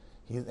night.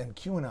 And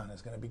QAnon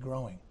is going to be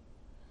growing.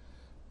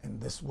 And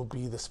this will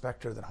be the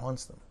specter that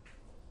haunts them.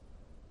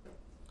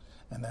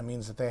 And that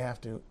means that they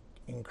have to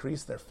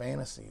increase their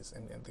fantasies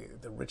and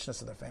the richness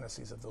of their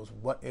fantasies of those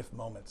what-if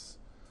moments,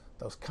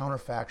 those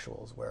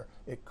counterfactuals where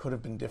it could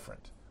have been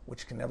different,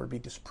 which can never be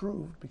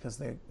disproved because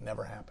they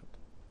never happened.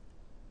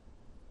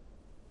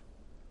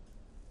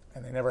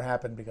 And they never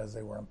happened because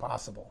they were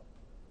impossible.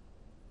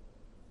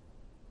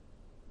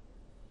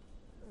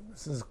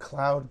 This is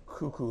cloud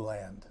cuckoo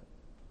land,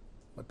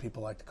 what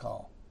people like to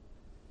call.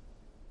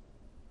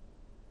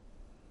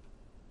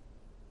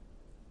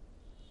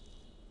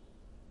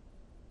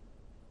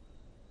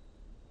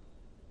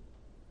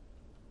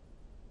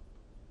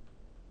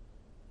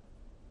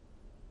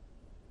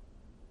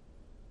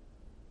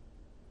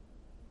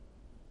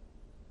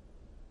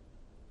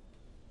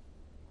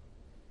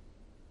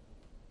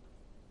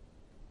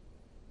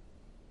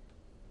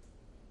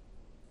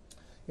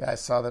 Yeah, I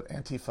saw that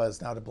Antifa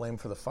is now to blame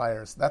for the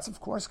fires. That's,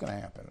 of course, going to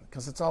happen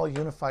because it's all a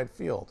unified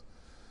field.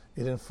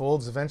 It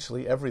unfolds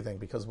eventually everything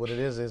because what it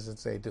is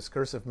it's a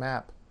discursive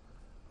map,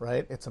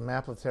 right? It's a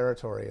map of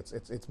territory.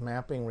 It's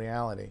mapping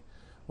reality,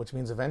 which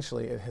means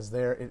eventually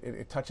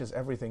it touches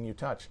everything you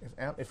touch.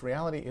 If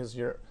reality is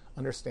your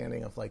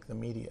understanding of like the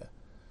media,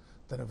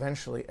 then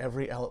eventually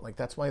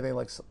that's why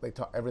they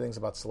talk everything's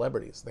about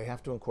celebrities. They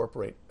have to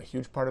incorporate a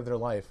huge part of their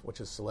life,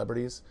 which is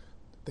celebrities.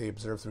 They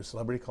observe through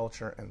celebrity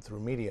culture and through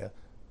media.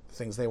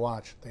 Things they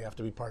watch, they have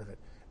to be part of it.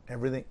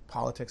 Everything,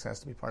 politics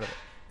has to be part of it.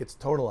 It's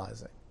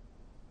totalizing.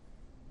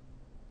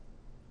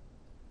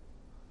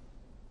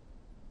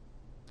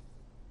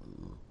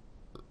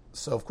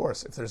 So, of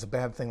course, if there's a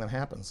bad thing that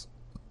happens,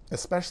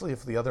 especially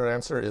if the other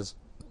answer is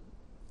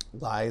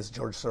lies,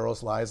 George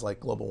Soros lies like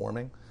global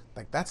warming,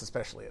 like that's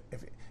especially it.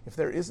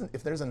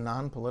 If there's a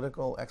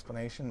non-political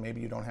explanation, maybe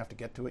you don't have to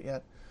get to it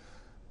yet.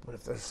 But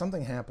if there's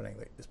something happening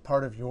that is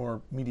part of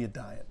your media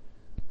diet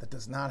that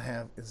does not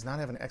have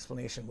an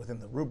explanation within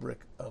the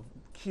rubric of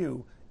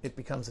Q, it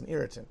becomes an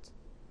irritant,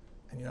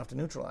 and you have to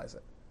neutralize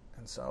it.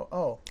 And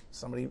so,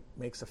 somebody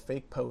makes a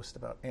fake post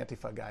about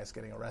Antifa guys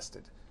getting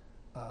arrested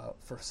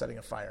for setting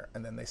a fire,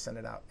 and then they send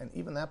it out. And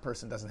even that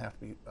person doesn't have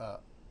to be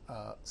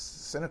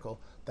cynical.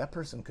 That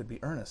person could be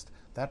earnest.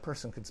 That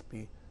person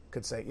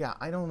could say, yeah,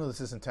 I don't know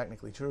this isn't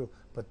technically true,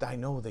 but I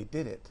know they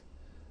did it,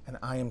 and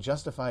I am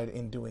justified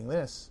in doing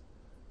this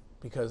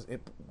because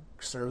it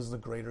serves the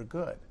greater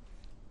good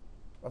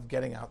of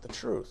getting out the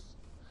truth.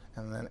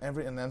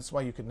 And that's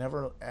why you could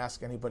never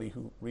ask anybody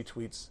who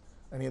retweets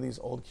any of these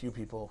old Q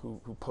people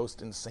who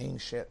post insane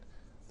shit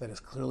that is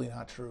clearly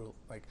not true.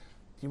 Like,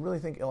 do you really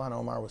think Ilhan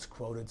Omar was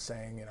quoted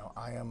saying,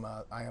 I am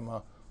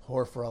a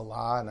whore for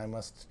Allah and I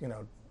must,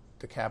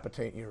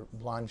 decapitate your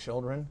blonde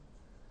children?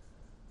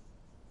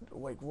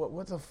 Like,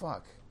 what the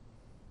fuck?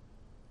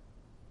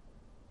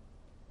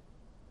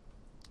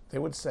 They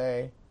would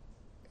say,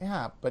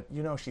 yeah, but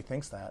she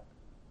thinks that.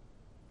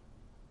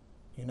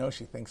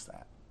 She thinks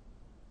that.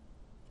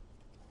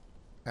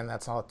 And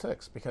that's all it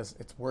takes, because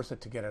it's worth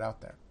it to get it out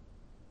there.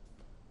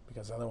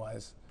 Because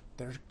otherwise,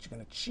 they're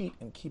going to cheat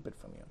and keep it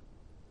from you.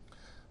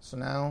 So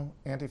now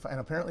Antifa, and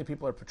apparently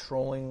people are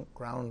patrolling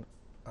ground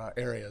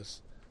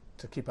areas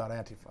to keep out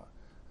Antifa.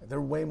 They're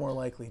way more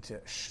likely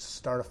to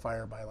start a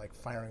fire by like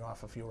firing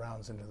off a few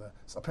rounds into the.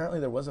 So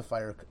apparently there was a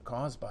fire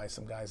caused by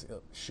some guys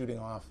shooting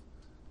off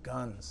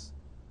guns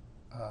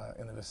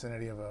in the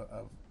vicinity of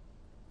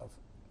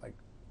like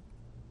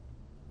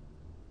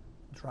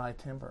dry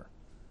timber.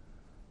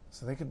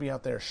 So they could be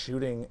out there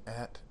shooting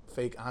at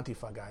fake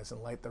Antifa guys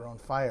and light their own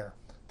fire.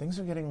 Things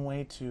are getting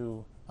way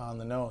too on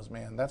the nose,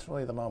 man. That's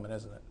really the moment,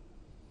 isn't it?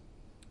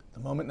 The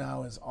moment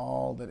now is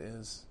all that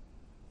is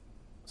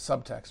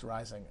subtext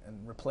rising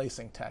and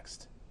replacing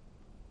text.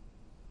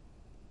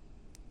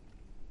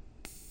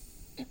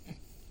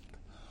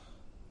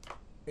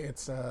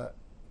 It's a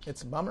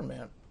bummer,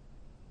 man.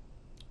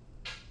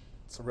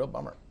 It's a real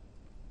bummer.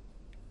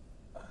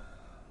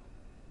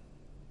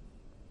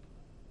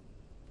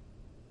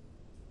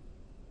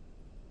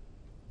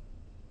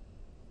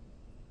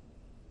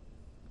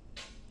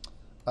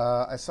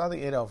 I saw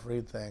the Adolf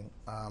Reed thing.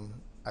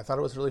 I thought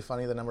it was really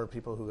funny the number of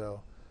people who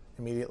go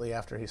immediately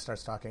after he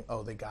starts talking,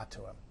 oh, they got to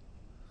him.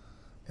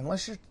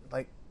 Unless you're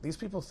like, these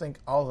people think,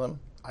 all of them,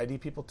 ID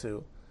people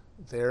too,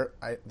 their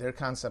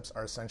concepts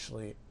are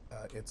essentially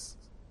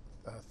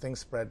things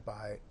spread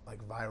by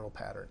like viral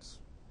patterns.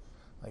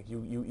 Like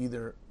you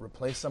either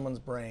replace someone's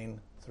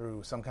brain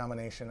through some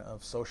combination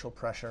of social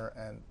pressure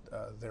and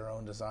their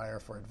own desire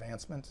for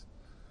advancement,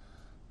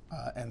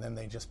 and then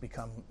they just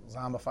become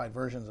zombified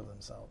versions of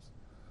themselves.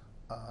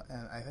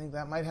 And I think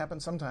that might happen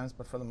sometimes,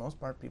 but for the most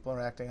part, people are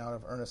acting out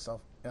of earnest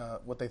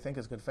what they think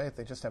is good faith.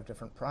 They just have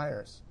different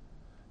priors,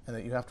 and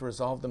that you have to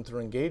resolve them through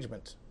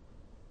engagement.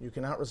 You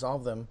cannot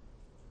resolve them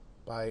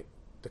by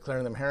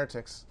declaring them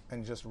heretics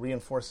and just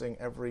reinforcing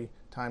every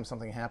time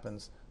something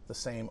happens the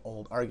same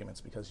old arguments,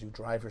 because you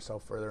drive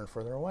yourself further and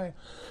further away,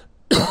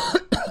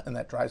 and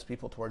that drives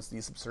people towards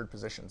these absurd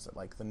positions that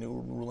like the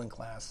new ruling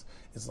class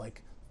is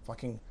like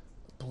fucking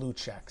blue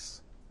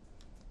checks.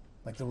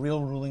 Like the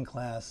real ruling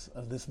class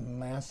of this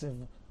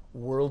massive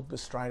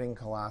world-bestriding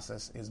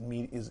colossus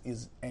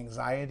is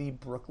anxiety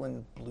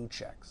Brooklyn blue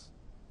checks.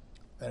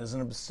 That is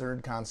an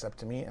absurd concept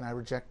to me, and I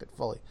reject it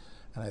fully.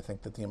 And I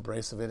think that the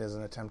embrace of it is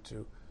an attempt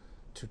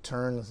to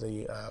turn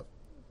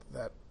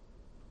that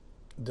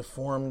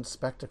deformed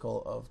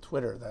spectacle of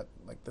Twitter, that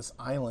like this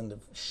island of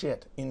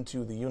shit,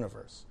 into the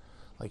universe.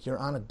 Like you're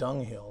on a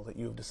dunghill that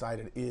you have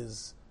decided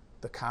is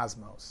the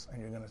cosmos, and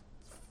you're going to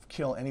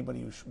kill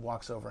anybody who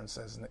walks over and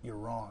says that you're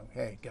wrong.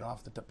 Hey, get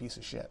off the piece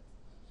of shit.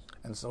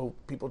 And so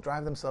people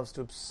drive themselves to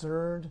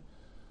absurd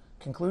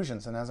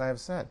conclusions. And as I have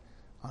said,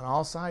 on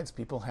all sides,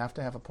 people have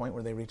to have a point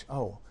where they reach,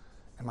 oh,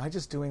 am I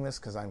just doing this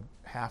because I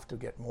have to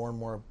get more and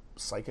more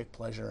psychic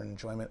pleasure and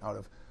enjoyment out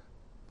of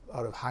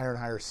higher and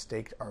higher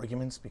staked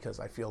arguments because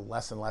I feel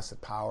less and less at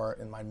power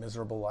in my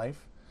miserable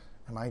life?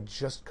 Am I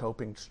just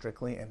coping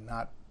strictly and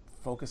not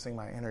focusing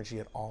my energy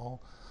at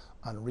all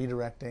on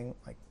redirecting,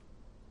 like,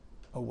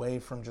 away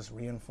from just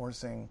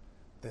reinforcing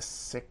this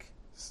sick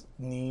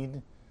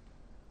need,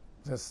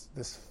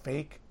 this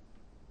fake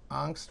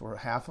angst where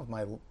half of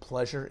my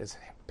pleasure is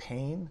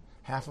pain,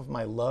 half of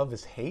my love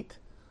is hate,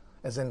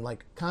 as in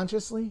like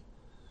consciously,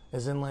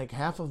 as in like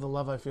half of the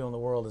love I feel in the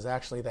world is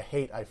actually the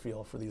hate I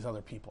feel for these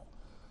other people.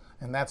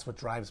 And that's what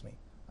drives me.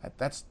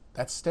 That's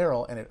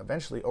sterile, and it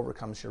eventually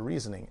overcomes your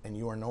reasoning, and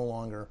you are no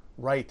longer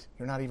right.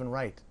 You're not even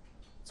right.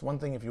 It's one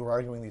thing if you were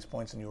arguing these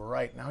points and you were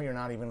right. Now you're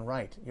not even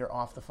right. You're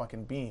off the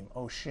fucking beam.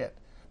 Oh, shit.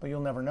 But you'll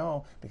never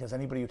know, because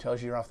anybody who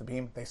tells you you're off the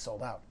beam, they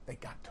sold out. They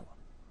got to them.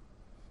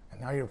 And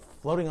now you're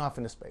floating off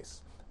into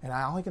space. And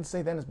all I can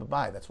say then is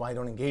bye-bye. That's why I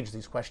don't engage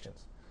these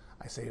questions.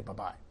 I say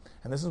bye-bye.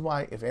 And this is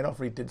why if Adolf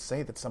Reed did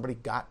say that somebody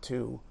got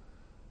to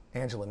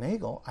Angela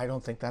Nagel, I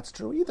don't think that's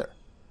true either.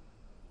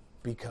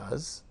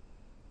 Because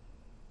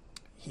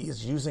he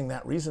is using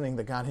that reasoning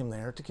that got him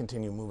there to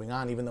continue moving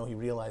on, even though he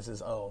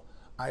realizes, oh,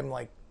 I'm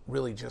like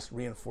really just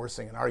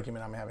reinforcing an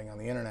argument I'm having on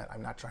the internet.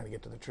 I'm not trying to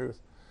get to the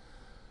truth.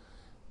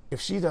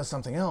 If she does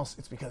something else,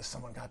 it's because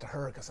someone got to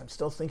her, because I'm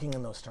still thinking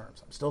in those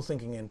terms. I'm still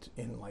thinking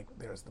in like,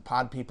 there's the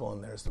pod people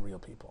and there's the real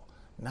people.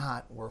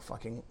 Not we're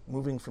fucking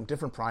moving from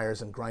different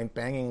priors and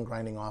banging and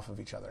grinding off of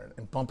each other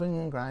and bumping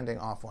and grinding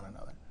off one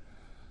another.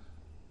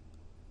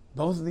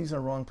 Both of these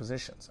are wrong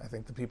positions. I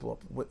think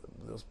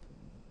those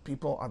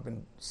people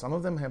some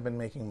of them have been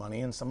making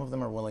money, and some of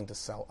them are willing to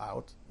sell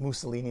out,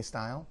 Mussolini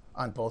style,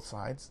 on both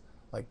sides.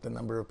 Like the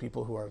number of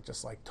people who are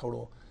just like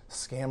total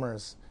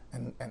scammers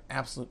and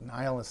absolute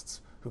nihilists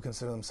who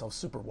consider themselves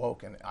super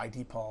woke and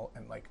ID Paul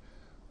and like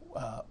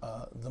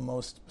the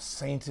most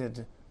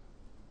sainted,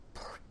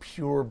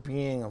 pure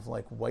being of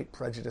like white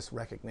prejudice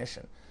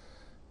recognition.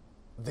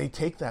 They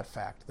take that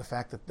fact, the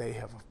fact that they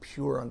have a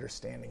pure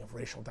understanding of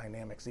racial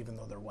dynamics, even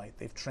though they're white.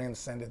 They've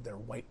transcended their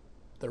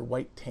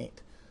white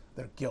taint,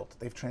 their guilt.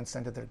 They've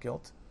transcended their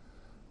guilt.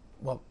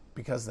 Well,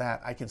 because that,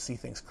 I can see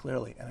things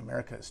clearly, and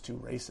America is too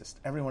racist.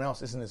 Everyone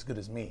else isn't as good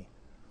as me.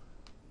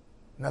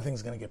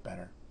 Nothing's going to get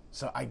better.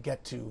 So I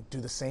get to do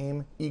the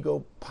same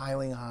ego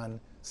piling on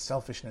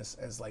selfishness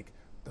as like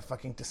the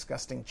fucking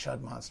disgusting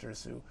chud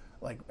monsters who,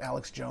 like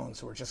Alex Jones,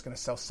 who are just going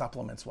to sell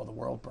supplements while the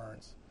world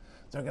burns.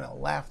 They're going to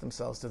laugh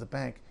themselves to the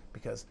bank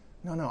because,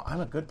 no,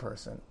 I'm a good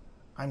person.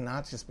 I'm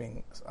not just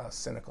being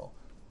cynical,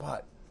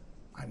 but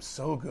I'm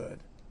so good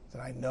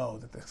that I know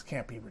that this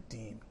can't be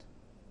redeemed.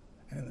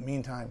 And in the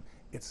meantime,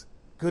 it's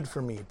good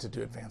for me to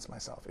advance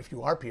myself. If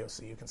you are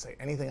POC, you can say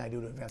anything I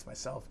do to advance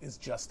myself is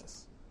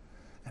justice.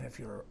 And if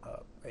you're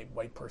a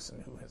white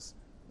person who has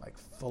like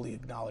fully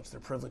acknowledged their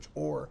privilege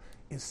or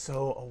is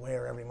so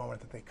aware every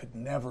moment that they could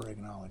never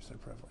acknowledge their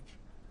privilege,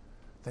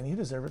 then you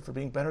deserve it for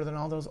being better than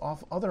all those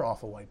other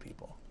awful white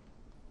people.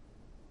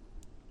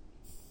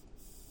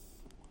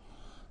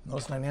 And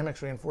those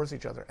dynamics reinforce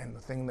each other. And the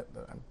thing that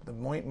the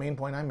main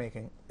point I'm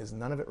making is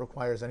none of it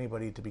requires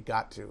anybody to be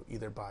got to,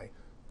 either by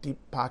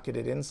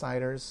deep-pocketed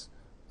insiders,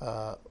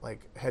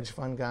 like hedge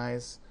fund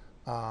guys,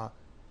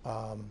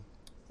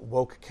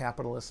 woke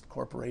capitalist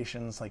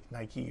corporations like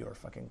Nike or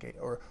fucking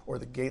or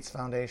the Gates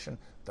Foundation.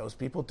 Those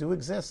people do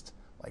exist.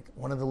 Like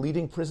one of the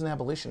leading prison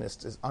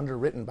abolitionists is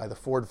underwritten by the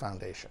Ford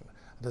Foundation.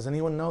 Does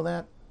anyone know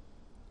that?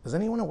 Is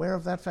anyone aware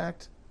of that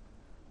fact?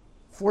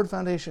 Ford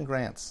Foundation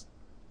grants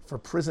for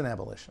prison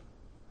abolition.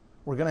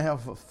 We're going to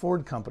have a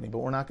Ford company, but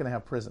we're not going to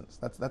have prisons.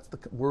 That's the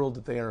world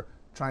that they are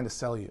trying to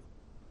sell you.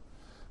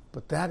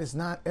 But that is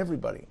not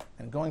everybody.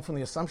 And going from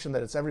the assumption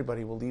that it's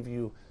everybody will leave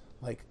you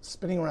like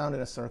spinning around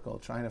in a circle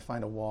trying to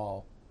find a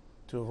wall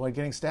to avoid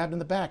getting stabbed in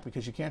the back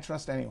because you can't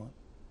trust anyone.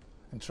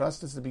 And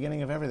trust is the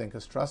beginning of everything,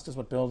 because trust is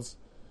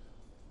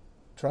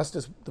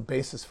the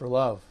basis for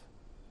love.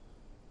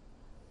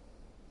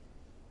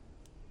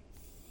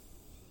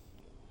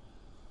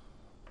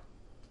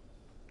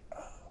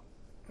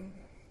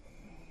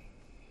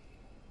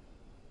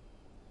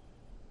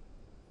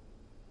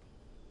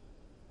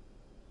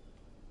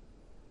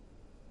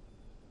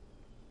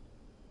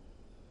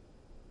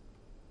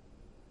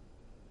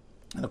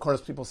 And of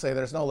course, people say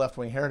there's no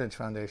left-wing heritage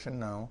foundation.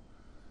 No,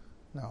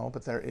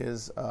 but there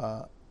is.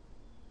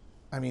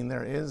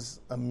 There is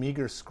a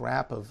meager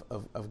scrap of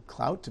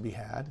clout to be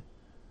had.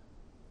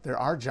 There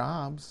are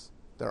jobs.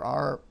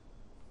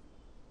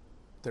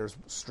 There's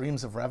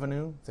streams of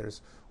revenue.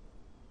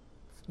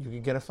 You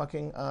could get a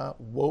fucking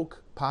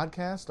woke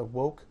podcast, a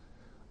woke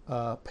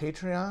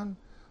Patreon,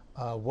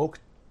 a woke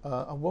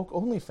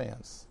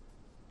OnlyFans.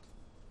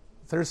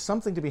 There's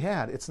something to be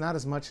had. It's not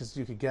as much as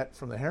you could get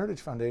from the Heritage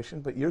Foundation,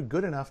 but you're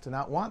good enough to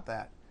not want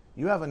that.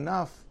 You have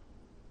enough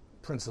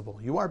principle.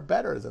 You are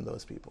better than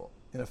those people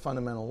in a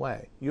fundamental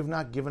way. You have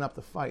not given up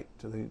the fight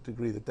to the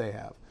degree that they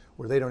have,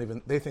 where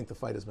they think the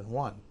fight has been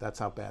won. That's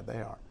how bad they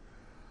are.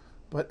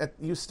 But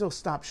you still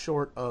stop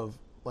short of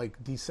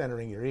like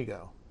decentering your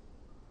ego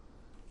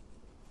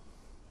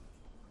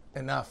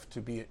enough to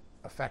be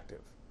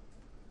effective.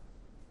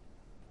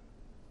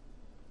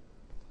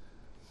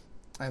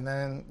 And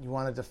then you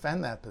want to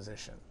defend that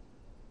position.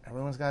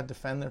 Everyone's got to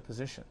defend their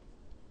position.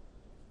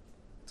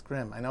 It's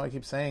grim. I know I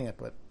keep saying it,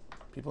 but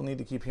people need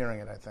to keep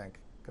hearing it, I think,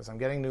 because I'm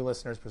getting new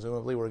listeners,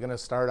 presumably. We're going to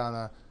start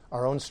on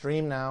our own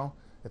stream now.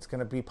 It's going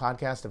to be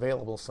podcast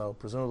available, so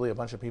presumably a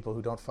bunch of people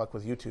who don't fuck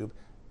with YouTube,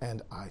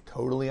 and I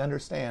totally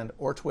understand,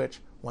 or Twitch,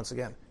 once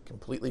again,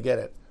 completely get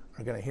it,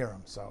 are going to hear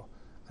them. So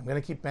I'm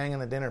going to keep banging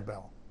the dinner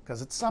bell,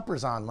 because it's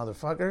supper's on,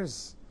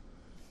 motherfuckers.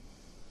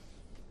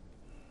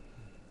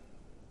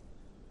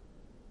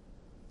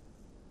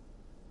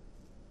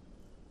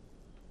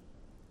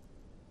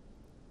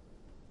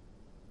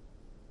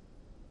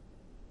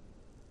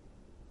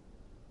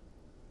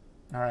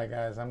 All right,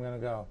 guys, I'm going to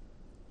go.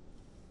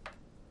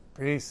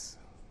 Peace.